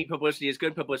any publicity is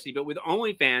good publicity, but with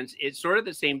OnlyFans, it's sort of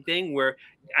the same thing. Where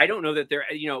I don't know that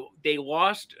they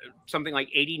lost something like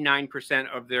 89%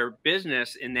 of their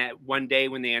business in that one day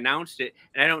when they announced it,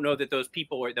 and I don't know that those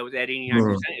people that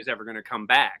 89% is ever going to come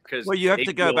back. Well, you have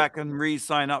to go back and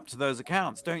re-sign up to those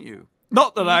accounts, don't you?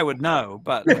 Not that I would know,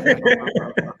 but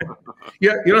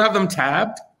you don't have them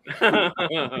tabbed.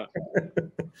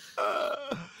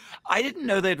 I didn't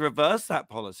know they'd reverse that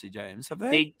policy, James. Have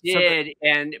they? They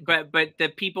did, but the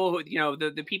people who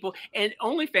the people and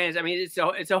OnlyFans. I mean, it's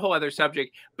a whole other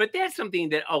subject, but that's something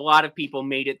that a lot of people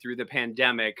made it through the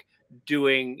pandemic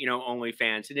doing,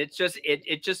 OnlyFans, and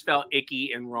it just felt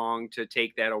icky and wrong to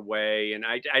take that away. And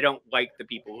I don't like the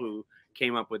people who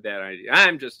came up with that idea.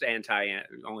 I'm just anti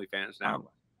OnlyFans now,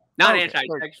 not anti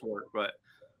sex work, but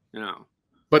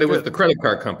But it was the credit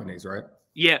card companies, right?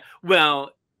 Yeah.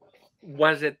 Well,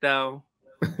 was it though?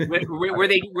 were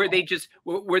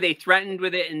they threatened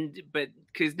with it, but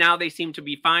because now they seem to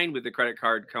be fine with the credit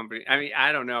card company. I mean,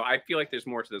 I don't know. I feel like there's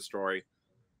more to the story.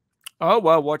 Oh,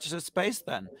 well, watch this space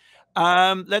then.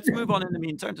 Let's move on in the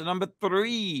meantime to number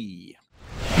 3.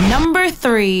 Number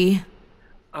 3.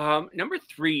 Number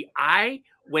 3, I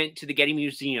went to the Getty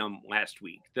Museum last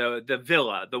week, the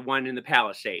villa, the one in the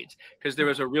Palisades, because there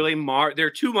was a really there are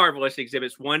 2 marvelous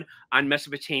exhibits, one on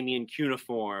Mesopotamian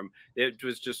cuneiform. It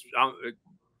was just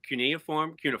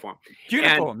cuneiform,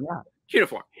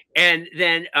 and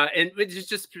then and it's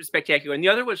just spectacular. And the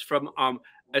other was from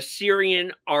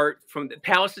Assyrian art from the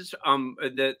palaces,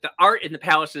 the art in the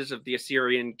palaces of the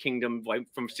Assyrian kingdom, like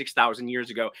from 6,000 years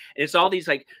ago. And it's all these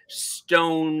like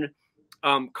stone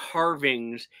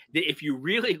carvings that, if you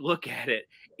really look at it,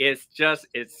 it's just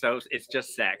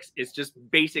sex. It's just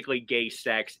basically gay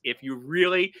sex. If you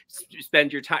really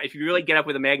spend your time, if you really get up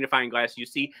with a magnifying glass, you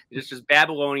see it's just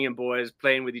Babylonian boys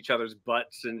playing with each other's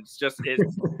butts, and it's just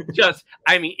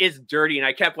I mean, it's dirty. And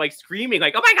I kept like screaming,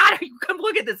 like, "Oh my God, come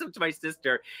look at this!" to my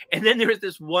sister. And then there was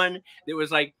this one that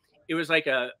was like, it was like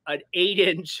an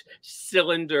 8-inch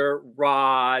cylinder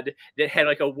rod that had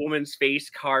like a woman's face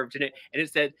carved in it. And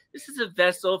it said, "This is a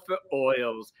vessel for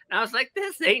oils." And I was like,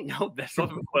 this ain't no vessel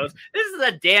for oils. This is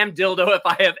a damn dildo if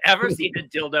I have ever seen a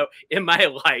dildo in my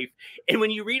life. And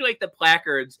when you read like the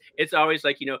placards, it's always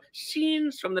like,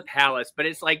 scenes from the palace, but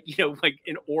it's like, like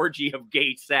an orgy of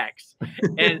gay sex.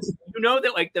 And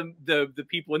that like the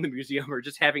people in the museum are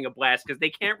just having a blast because they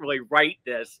can't really write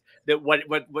this, that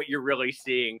what you're really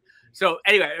seeing. So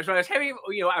anyway, so I was having,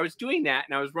 I was doing that,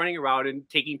 and I was running around and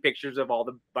taking pictures of all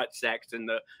the butt sex and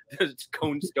the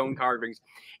stone carvings.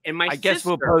 And I guess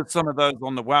we'll post some of those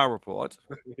on the Wow Report.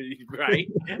 Right.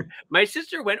 My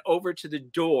sister went over to the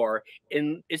door,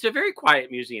 and it's a very quiet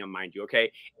museum, mind you.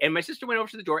 Okay. And my sister went over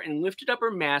to the door and lifted up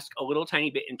her mask a little tiny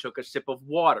bit and took a sip of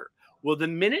water. Well, the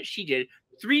minute she did,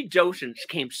 3 docents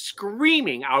came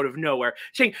screaming out of nowhere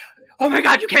saying, "Oh my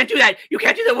God, you can't do that. You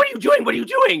can't do that. What are you doing? What are you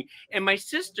doing?" And my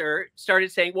sister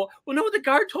started saying, well, no, the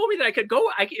guard told me that I could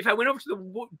go. If I went over to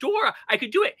the door, I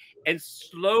could do it. And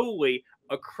slowly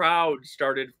a crowd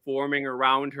started forming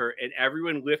around her, and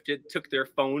everyone took their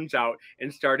phones out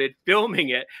and started filming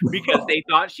it because they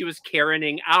thought she was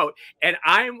Karening out. And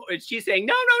she's saying,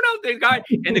 no, the guy,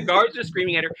 and the guards are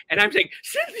screaming at her, and I'm saying,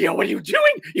 Cynthia, what are you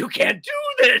doing? You can't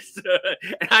do this.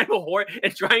 And I'm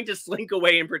and trying to slink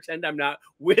away and pretend I'm not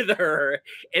with her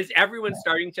as everyone's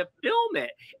starting to film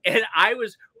it. And I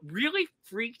was really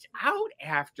freaked out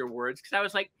afterwards because I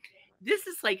was like, this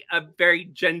is like a very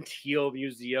genteel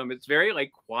museum. It's very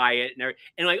like quiet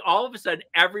and like all of a sudden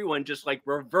everyone just like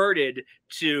reverted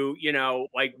to, you know,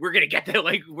 like we're gonna get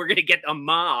a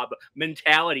mob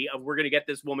mentality of we're gonna get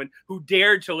this woman who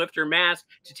dared to lift her mask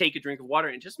to take a drink of water.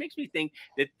 And it just makes me think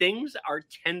that things are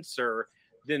tenser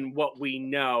than what we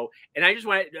know. And I just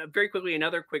want very quickly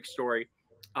another quick story.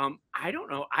 I don't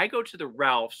know. I go to the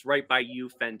Ralph's right by you,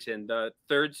 Fenton, the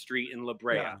 3rd Street in La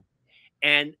Brea,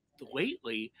 and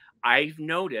lately I've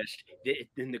noticed that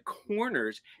in the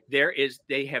corners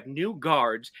they have new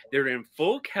guards. They're in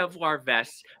full Kevlar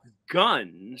vests,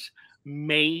 guns,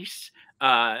 mace,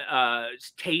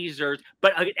 tasers,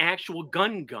 but an actual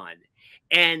gun.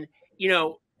 And you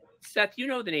know, Seth, you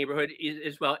know the neighborhood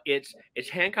as well. It's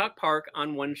Hancock Park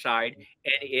on one side,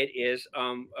 and it is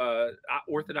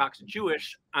Orthodox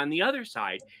Jewish on the other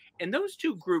side. And those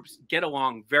two groups get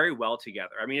along very well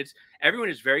together. I mean, everyone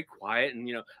is very quiet, and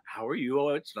you know, how are you? Oh,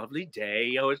 it's a lovely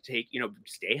day. Oh,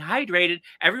 stay hydrated.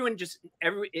 Everyone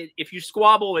if you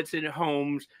squabble, it's in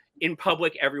homes. In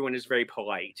public, everyone is very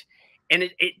polite, and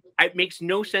it makes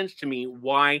no sense to me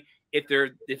why if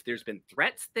there's been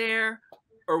threats there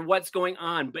or what's going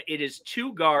on, but it is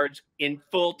two guards in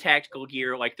full tactical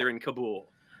gear like they're in Kabul.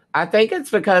 I think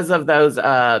it's because of those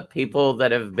people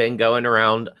that have been going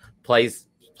around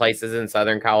places in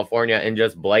Southern California and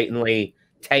just blatantly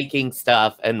taking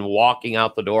stuff and walking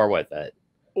out the door with it.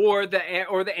 Or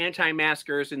the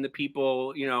anti-maskers and the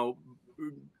people, you know.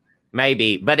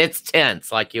 Maybe, but it's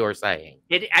tense, like you were saying.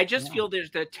 I just feel there's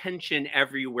the tension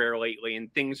everywhere lately, and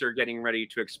things are getting ready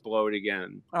to explode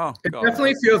again. Oh, it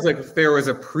definitely feels like if there was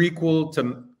a prequel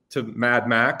to Mad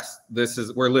Max,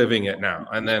 we're living it now,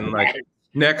 and then like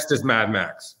next is Mad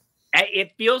Max.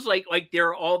 It feels like there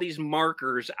are all these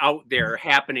markers out there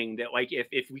happening that like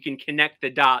if we can connect the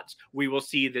dots, we will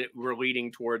see that we're leading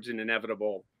towards an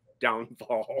inevitable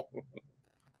downfall.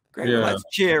 Great, well, that's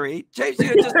cheery. James,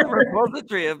 you're just a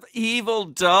repository of evil,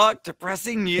 dark,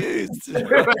 depressing news.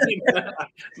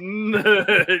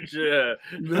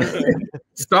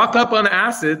 Stock up on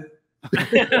acid.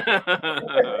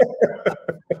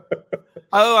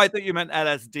 Oh, I thought you meant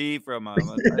LSD for a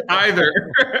moment. Either.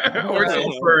 Or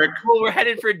sulfuric. Well, we're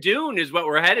headed for Dune is what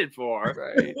we're headed for.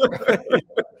 Right.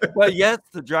 Well, yes,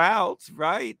 the droughts,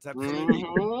 right. Absolutely.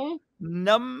 Mm-hmm.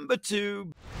 Number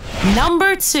two.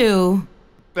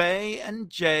 Bey and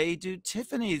Jay Do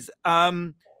Tiffany's.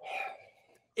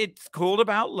 It's called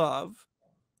About Love.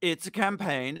 It's a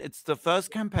campaign. It's the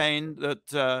first campaign that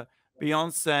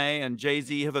Beyonce and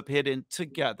Jay-Z have appeared in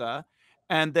together.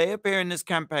 And they appear in this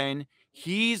campaign.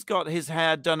 He's got his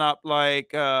hair done up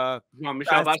like Michelle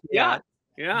Basquiat.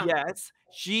 Yeah. Yes.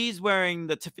 She's wearing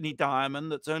the Tiffany diamond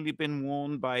that's only been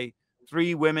worn by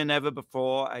 3 women ever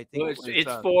before. I think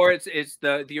it's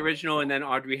the original, and then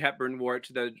Audrey Hepburn wore it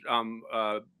to the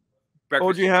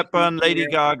Audrey Hepburn, Lady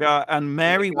Gaga, and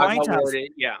Mary Whitehouse.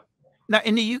 Yeah. Now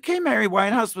in the UK, Mary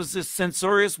Whitehouse was this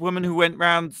censorious woman who went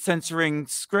around censoring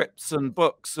scripts and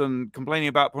books and complaining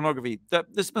about pornography.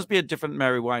 This must be a different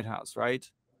Mary Whitehouse, right?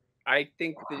 I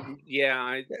think who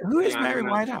is Mary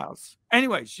Whitehouse?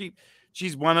 Anyway,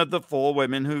 she's one of the 4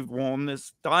 women who've worn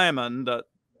this diamond that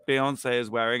Beyonce is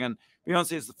wearing, and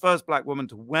Beyonce is the first Black woman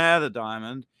to wear the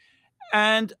diamond.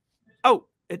 And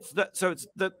it's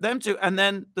them two, and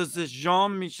then there's this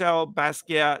Jean-Paul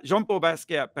Basquiat.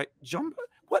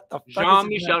 What the fuck?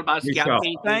 Jean-Michel Basquiat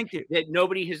painting. Thank you. That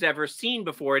nobody has ever seen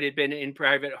before. It had been in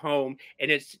private home,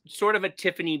 and it's sort of a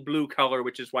Tiffany blue color,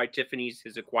 which is why Tiffany's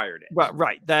has acquired it. Well,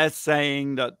 right. They're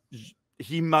saying that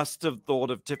he must have thought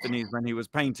of Tiffany's when he was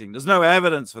painting. There's no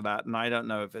evidence for that, and I don't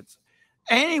know if it's.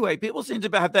 Anyway, people seem to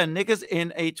have their knickers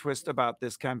in a twist about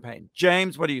this campaign.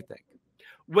 James, what do you think?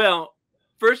 Well,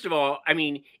 first of all, I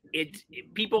mean,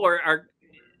 people are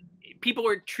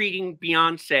treating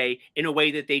Beyonce in a way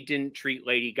that they didn't treat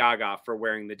Lady Gaga for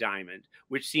wearing the diamond,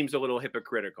 which seems a little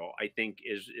hypocritical, I think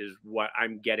is what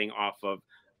I'm getting off of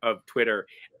Twitter.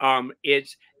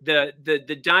 It's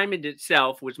the diamond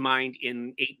itself was mined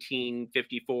in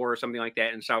 1854 or something like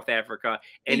that in South Africa,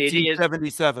 and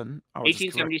 1877.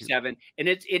 1877, and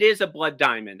it is a blood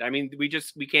diamond. I mean, we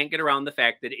can't get around the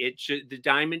fact that the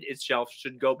diamond itself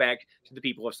should go back to the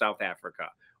people of South Africa,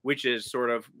 which is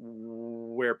sort of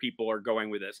where people are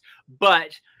going with this.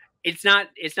 But it's not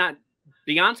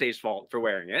Beyonce's fault for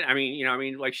wearing it. I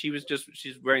mean, like she's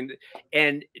wearing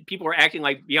and people were acting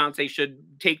like Beyonce should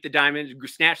take the diamond,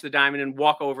 snatch the diamond and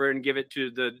walk over and give it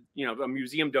to the, a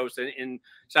museum docent in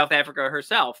South Africa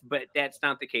herself. But that's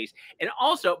not the case. And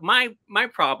also my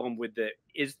problem with it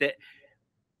is that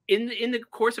in the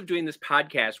course of doing this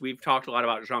podcast, we've talked a lot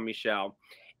about Jean-Michel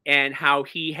and how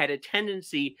he had a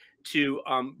tendency to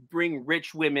bring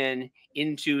rich women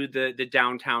into the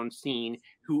downtown scene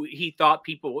who he thought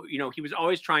people, he was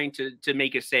always trying to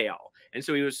make a sale. And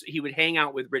so he would hang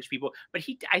out with rich people, but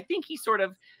I think he sort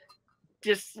of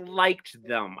disliked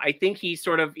them. I think he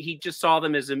just saw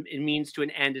them as a means to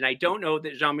an end. And I don't know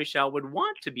that Jean-Michel would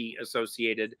want to be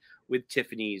associated with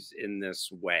Tiffany's in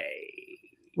this way.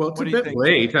 Well, it's a bit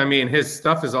late. I mean, his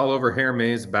stuff is all over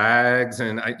Hermès bags,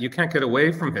 and you can't get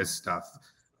away from his stuff.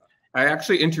 I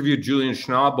actually interviewed Julian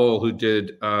Schnabel, who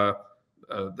did the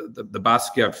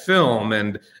Basquiat film,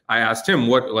 and I asked him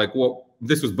what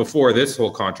this was before this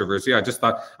whole controversy. I just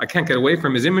thought, I can't get away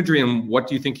from his imagery, and what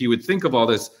do you think he would think of all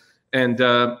this? And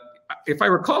if I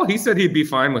recall, he said he'd be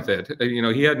fine with it.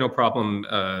 He had no problem,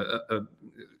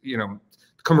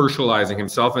 commercializing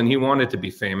himself, and he wanted to be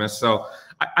famous. So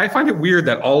I find it weird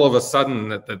that all of a sudden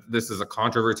that this is a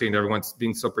controversy and everyone's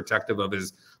being so protective of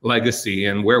his legacy.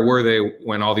 And where were they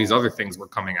when all these other things were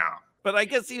coming out? But I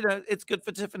guess, it's good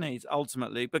for Tiffany's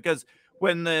ultimately, because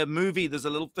when there's a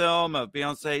little film of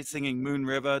Beyonce singing Moon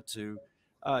River to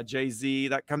Jay-Z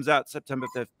that comes out September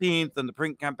 15th, and the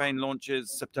print campaign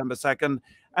launches September 2nd.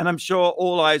 And I'm sure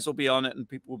all eyes will be on it and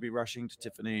people will be rushing to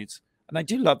Tiffany's. And I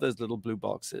do love those little blue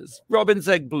boxes. Robin's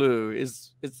Egg Blue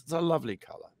it's a lovely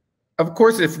color. Of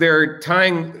course, if they're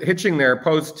hitching their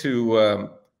post to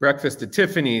Breakfast at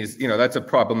Tiffany's, that's a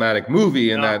problematic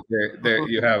movie in that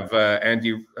you have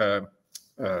Andy,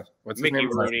 what's his name?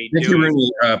 Mickey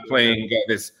Rooney playing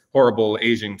this horrible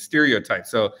Asian stereotype.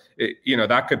 So,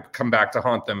 that could come back to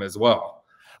haunt them as well.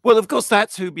 Well, of course,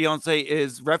 that's who Beyonce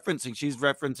is referencing. She's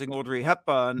referencing Audrey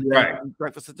Hepburn. Right.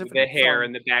 Breakfast at Tiffany's. The hair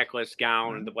and the backless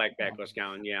gown and the black backless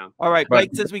gown, yeah. All right,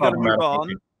 Blake, since we got to move on.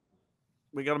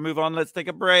 We got to move on. Let's take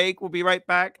a break. We'll be right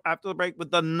back after the break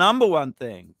with the number one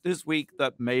thing this week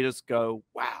that made us go,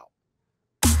 wow.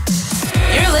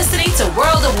 You're listening to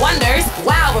World of Wonders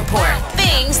Wow Report.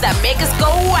 Things that make us go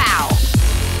wow.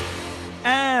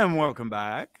 And welcome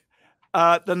back.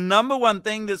 The number one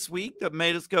thing this week that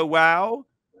made us go, wow.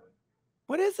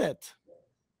 What is it?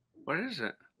 What is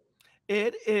it?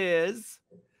 It is,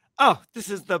 this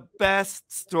is the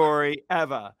best story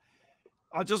ever.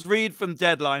 I'll just read from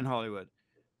Deadline Hollywood.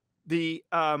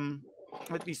 Let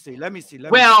me see.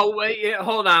 Wait,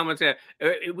 hold on one second.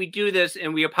 We do this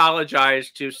and we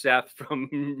apologize to Seth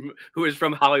who is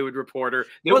from Hollywood Reporter.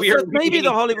 Maybe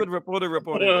the Hollywood Reporter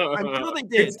reported. I'm sure they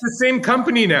did. It's the same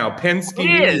company now, Penske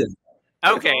Media.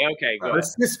 Okay, go. A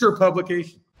sister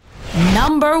publication.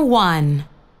 Number one.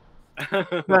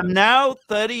 The now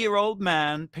 30-year-old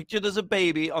man, pictured as a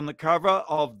baby on the cover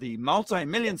of the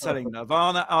multi-million-selling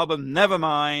Nirvana album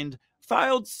Nevermind,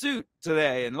 filed suit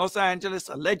today in Los Angeles,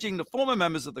 alleging the former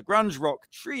members of the grunge rock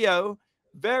trio,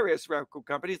 various record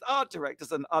companies, art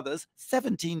directors, and others,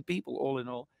 17 people all in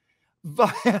all,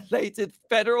 violated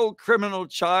federal criminal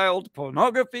child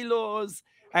pornography laws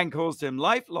and caused him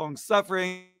lifelong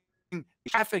suffering,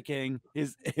 trafficking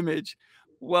his image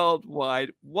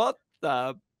worldwide. What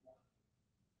the...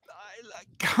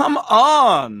 Come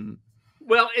on.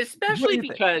 Well, especially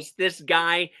because this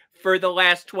guy for the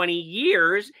last 20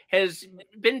 years has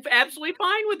been absolutely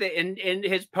fine with it and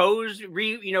has posed,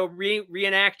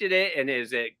 reenacted it and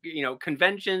is at,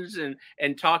 conventions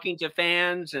and talking to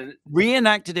fans and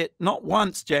reenacted it not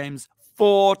once, James,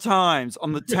 4 times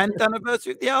on the 10th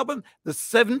anniversary of the album, the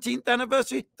 17th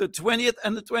anniversary, the 20th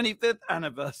and the 25th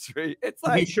anniversary. It's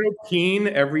like he showed Keen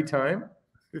every time.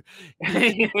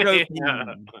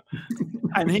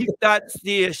 And that's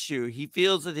the issue. He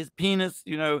feels that his penis,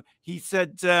 he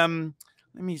said, let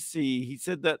me see. He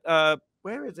said that,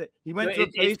 where is it? He went to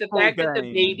it's the fact that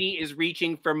the baby is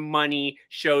reaching for money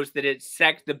shows that it's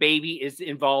sex. The baby is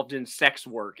involved in sex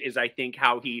work is, I think,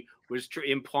 how he was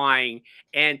implying,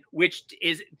 and which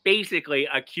is basically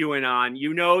a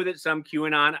QAnon. That some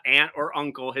QAnon aunt or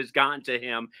uncle has gotten to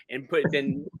him and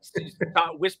been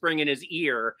whispering in his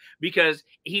ear because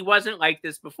he wasn't like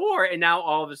this before, and now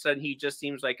all of a sudden he just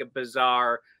seems like a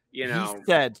bizarre. He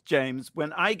said, James,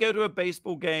 when I go to a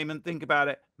baseball game and think about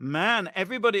it, man,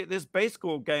 everybody at this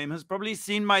baseball game has probably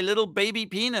seen my little baby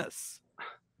penis.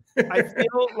 I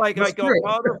feel like I got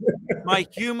part of my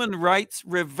human rights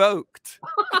revoked.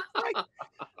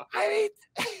 I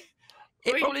mean,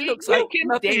 It probably looks you like can,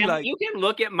 nothing like. You can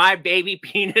look at my baby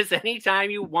penis anytime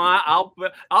you want.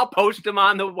 I'll post them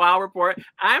on the WoW report.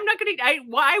 I'm not gonna.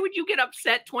 Why would you get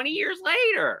upset 20 years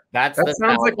later? That sounds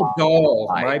like a doll.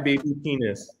 My baby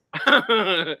penis.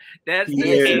 That's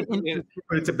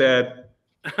put it to bed.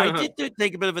 I did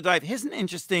take a bit of a dive. Here's an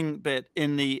interesting bit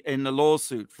in the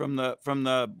lawsuit from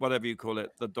the whatever you call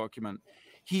it, the document.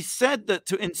 He said that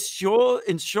to ensure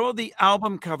the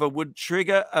album cover would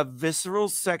trigger a visceral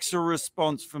sexual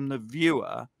response from the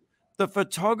viewer, the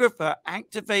photographer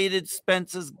activated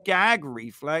Spencer's gag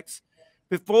reflex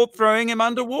before throwing him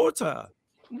underwater.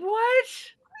 What?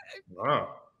 Wow.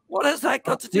 What has that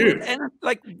got to do with anything?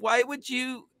 Like, why would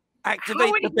you activate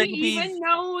How would the baby's? you even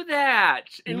know that?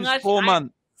 Unless 4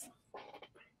 months.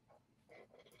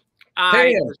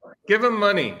 Pay him. Give him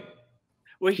money.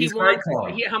 Well, he wants.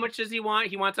 How much does he want?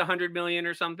 He wants 100 million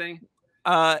or something.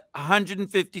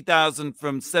 150,000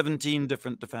 from 17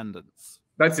 different defendants.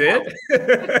 That's it.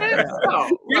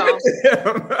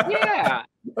 Yeah,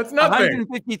 that's nothing.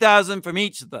 150,000 from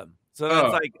each of them. So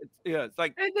that's like, yeah, it's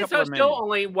like. So still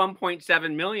only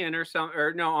 1.7 million or some,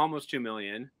 or no, almost 2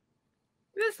 million.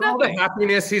 For all the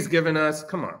happiness he's given us,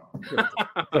 come on.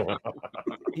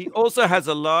 He also has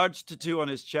a large tattoo on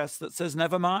his chest that says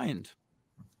 "Nevermind."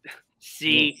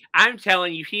 See, I'm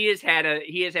telling you, he has had a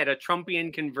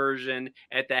Trumpian conversion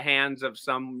at the hands of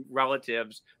some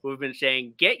relatives who have been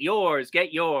saying, "Get yours,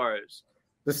 get yours."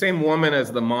 The same woman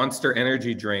as the Monster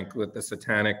Energy drink with the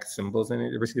satanic symbols in it.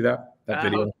 You ever see that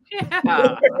video?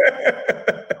 Yeah.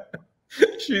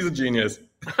 She's a genius.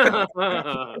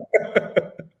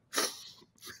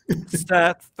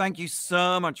 Seth, thank you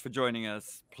so much for joining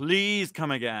us. Please come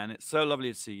again. It's so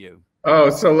lovely to see you. Oh,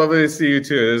 so lovely to see you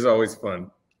too. It is always fun.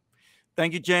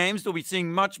 Thank you, James. We'll be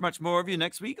seeing much more of you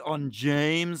next week on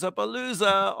James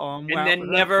Appalooza on And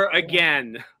then never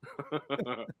again.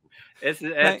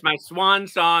 It's my swan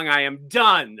song. I am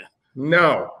done.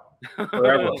 No.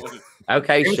 Forever.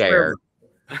 Okay, share.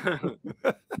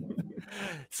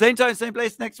 Same time, same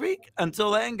place next week.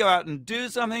 Until then, go out and do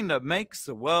something that makes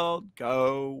the world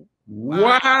go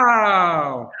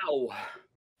wow. Wow.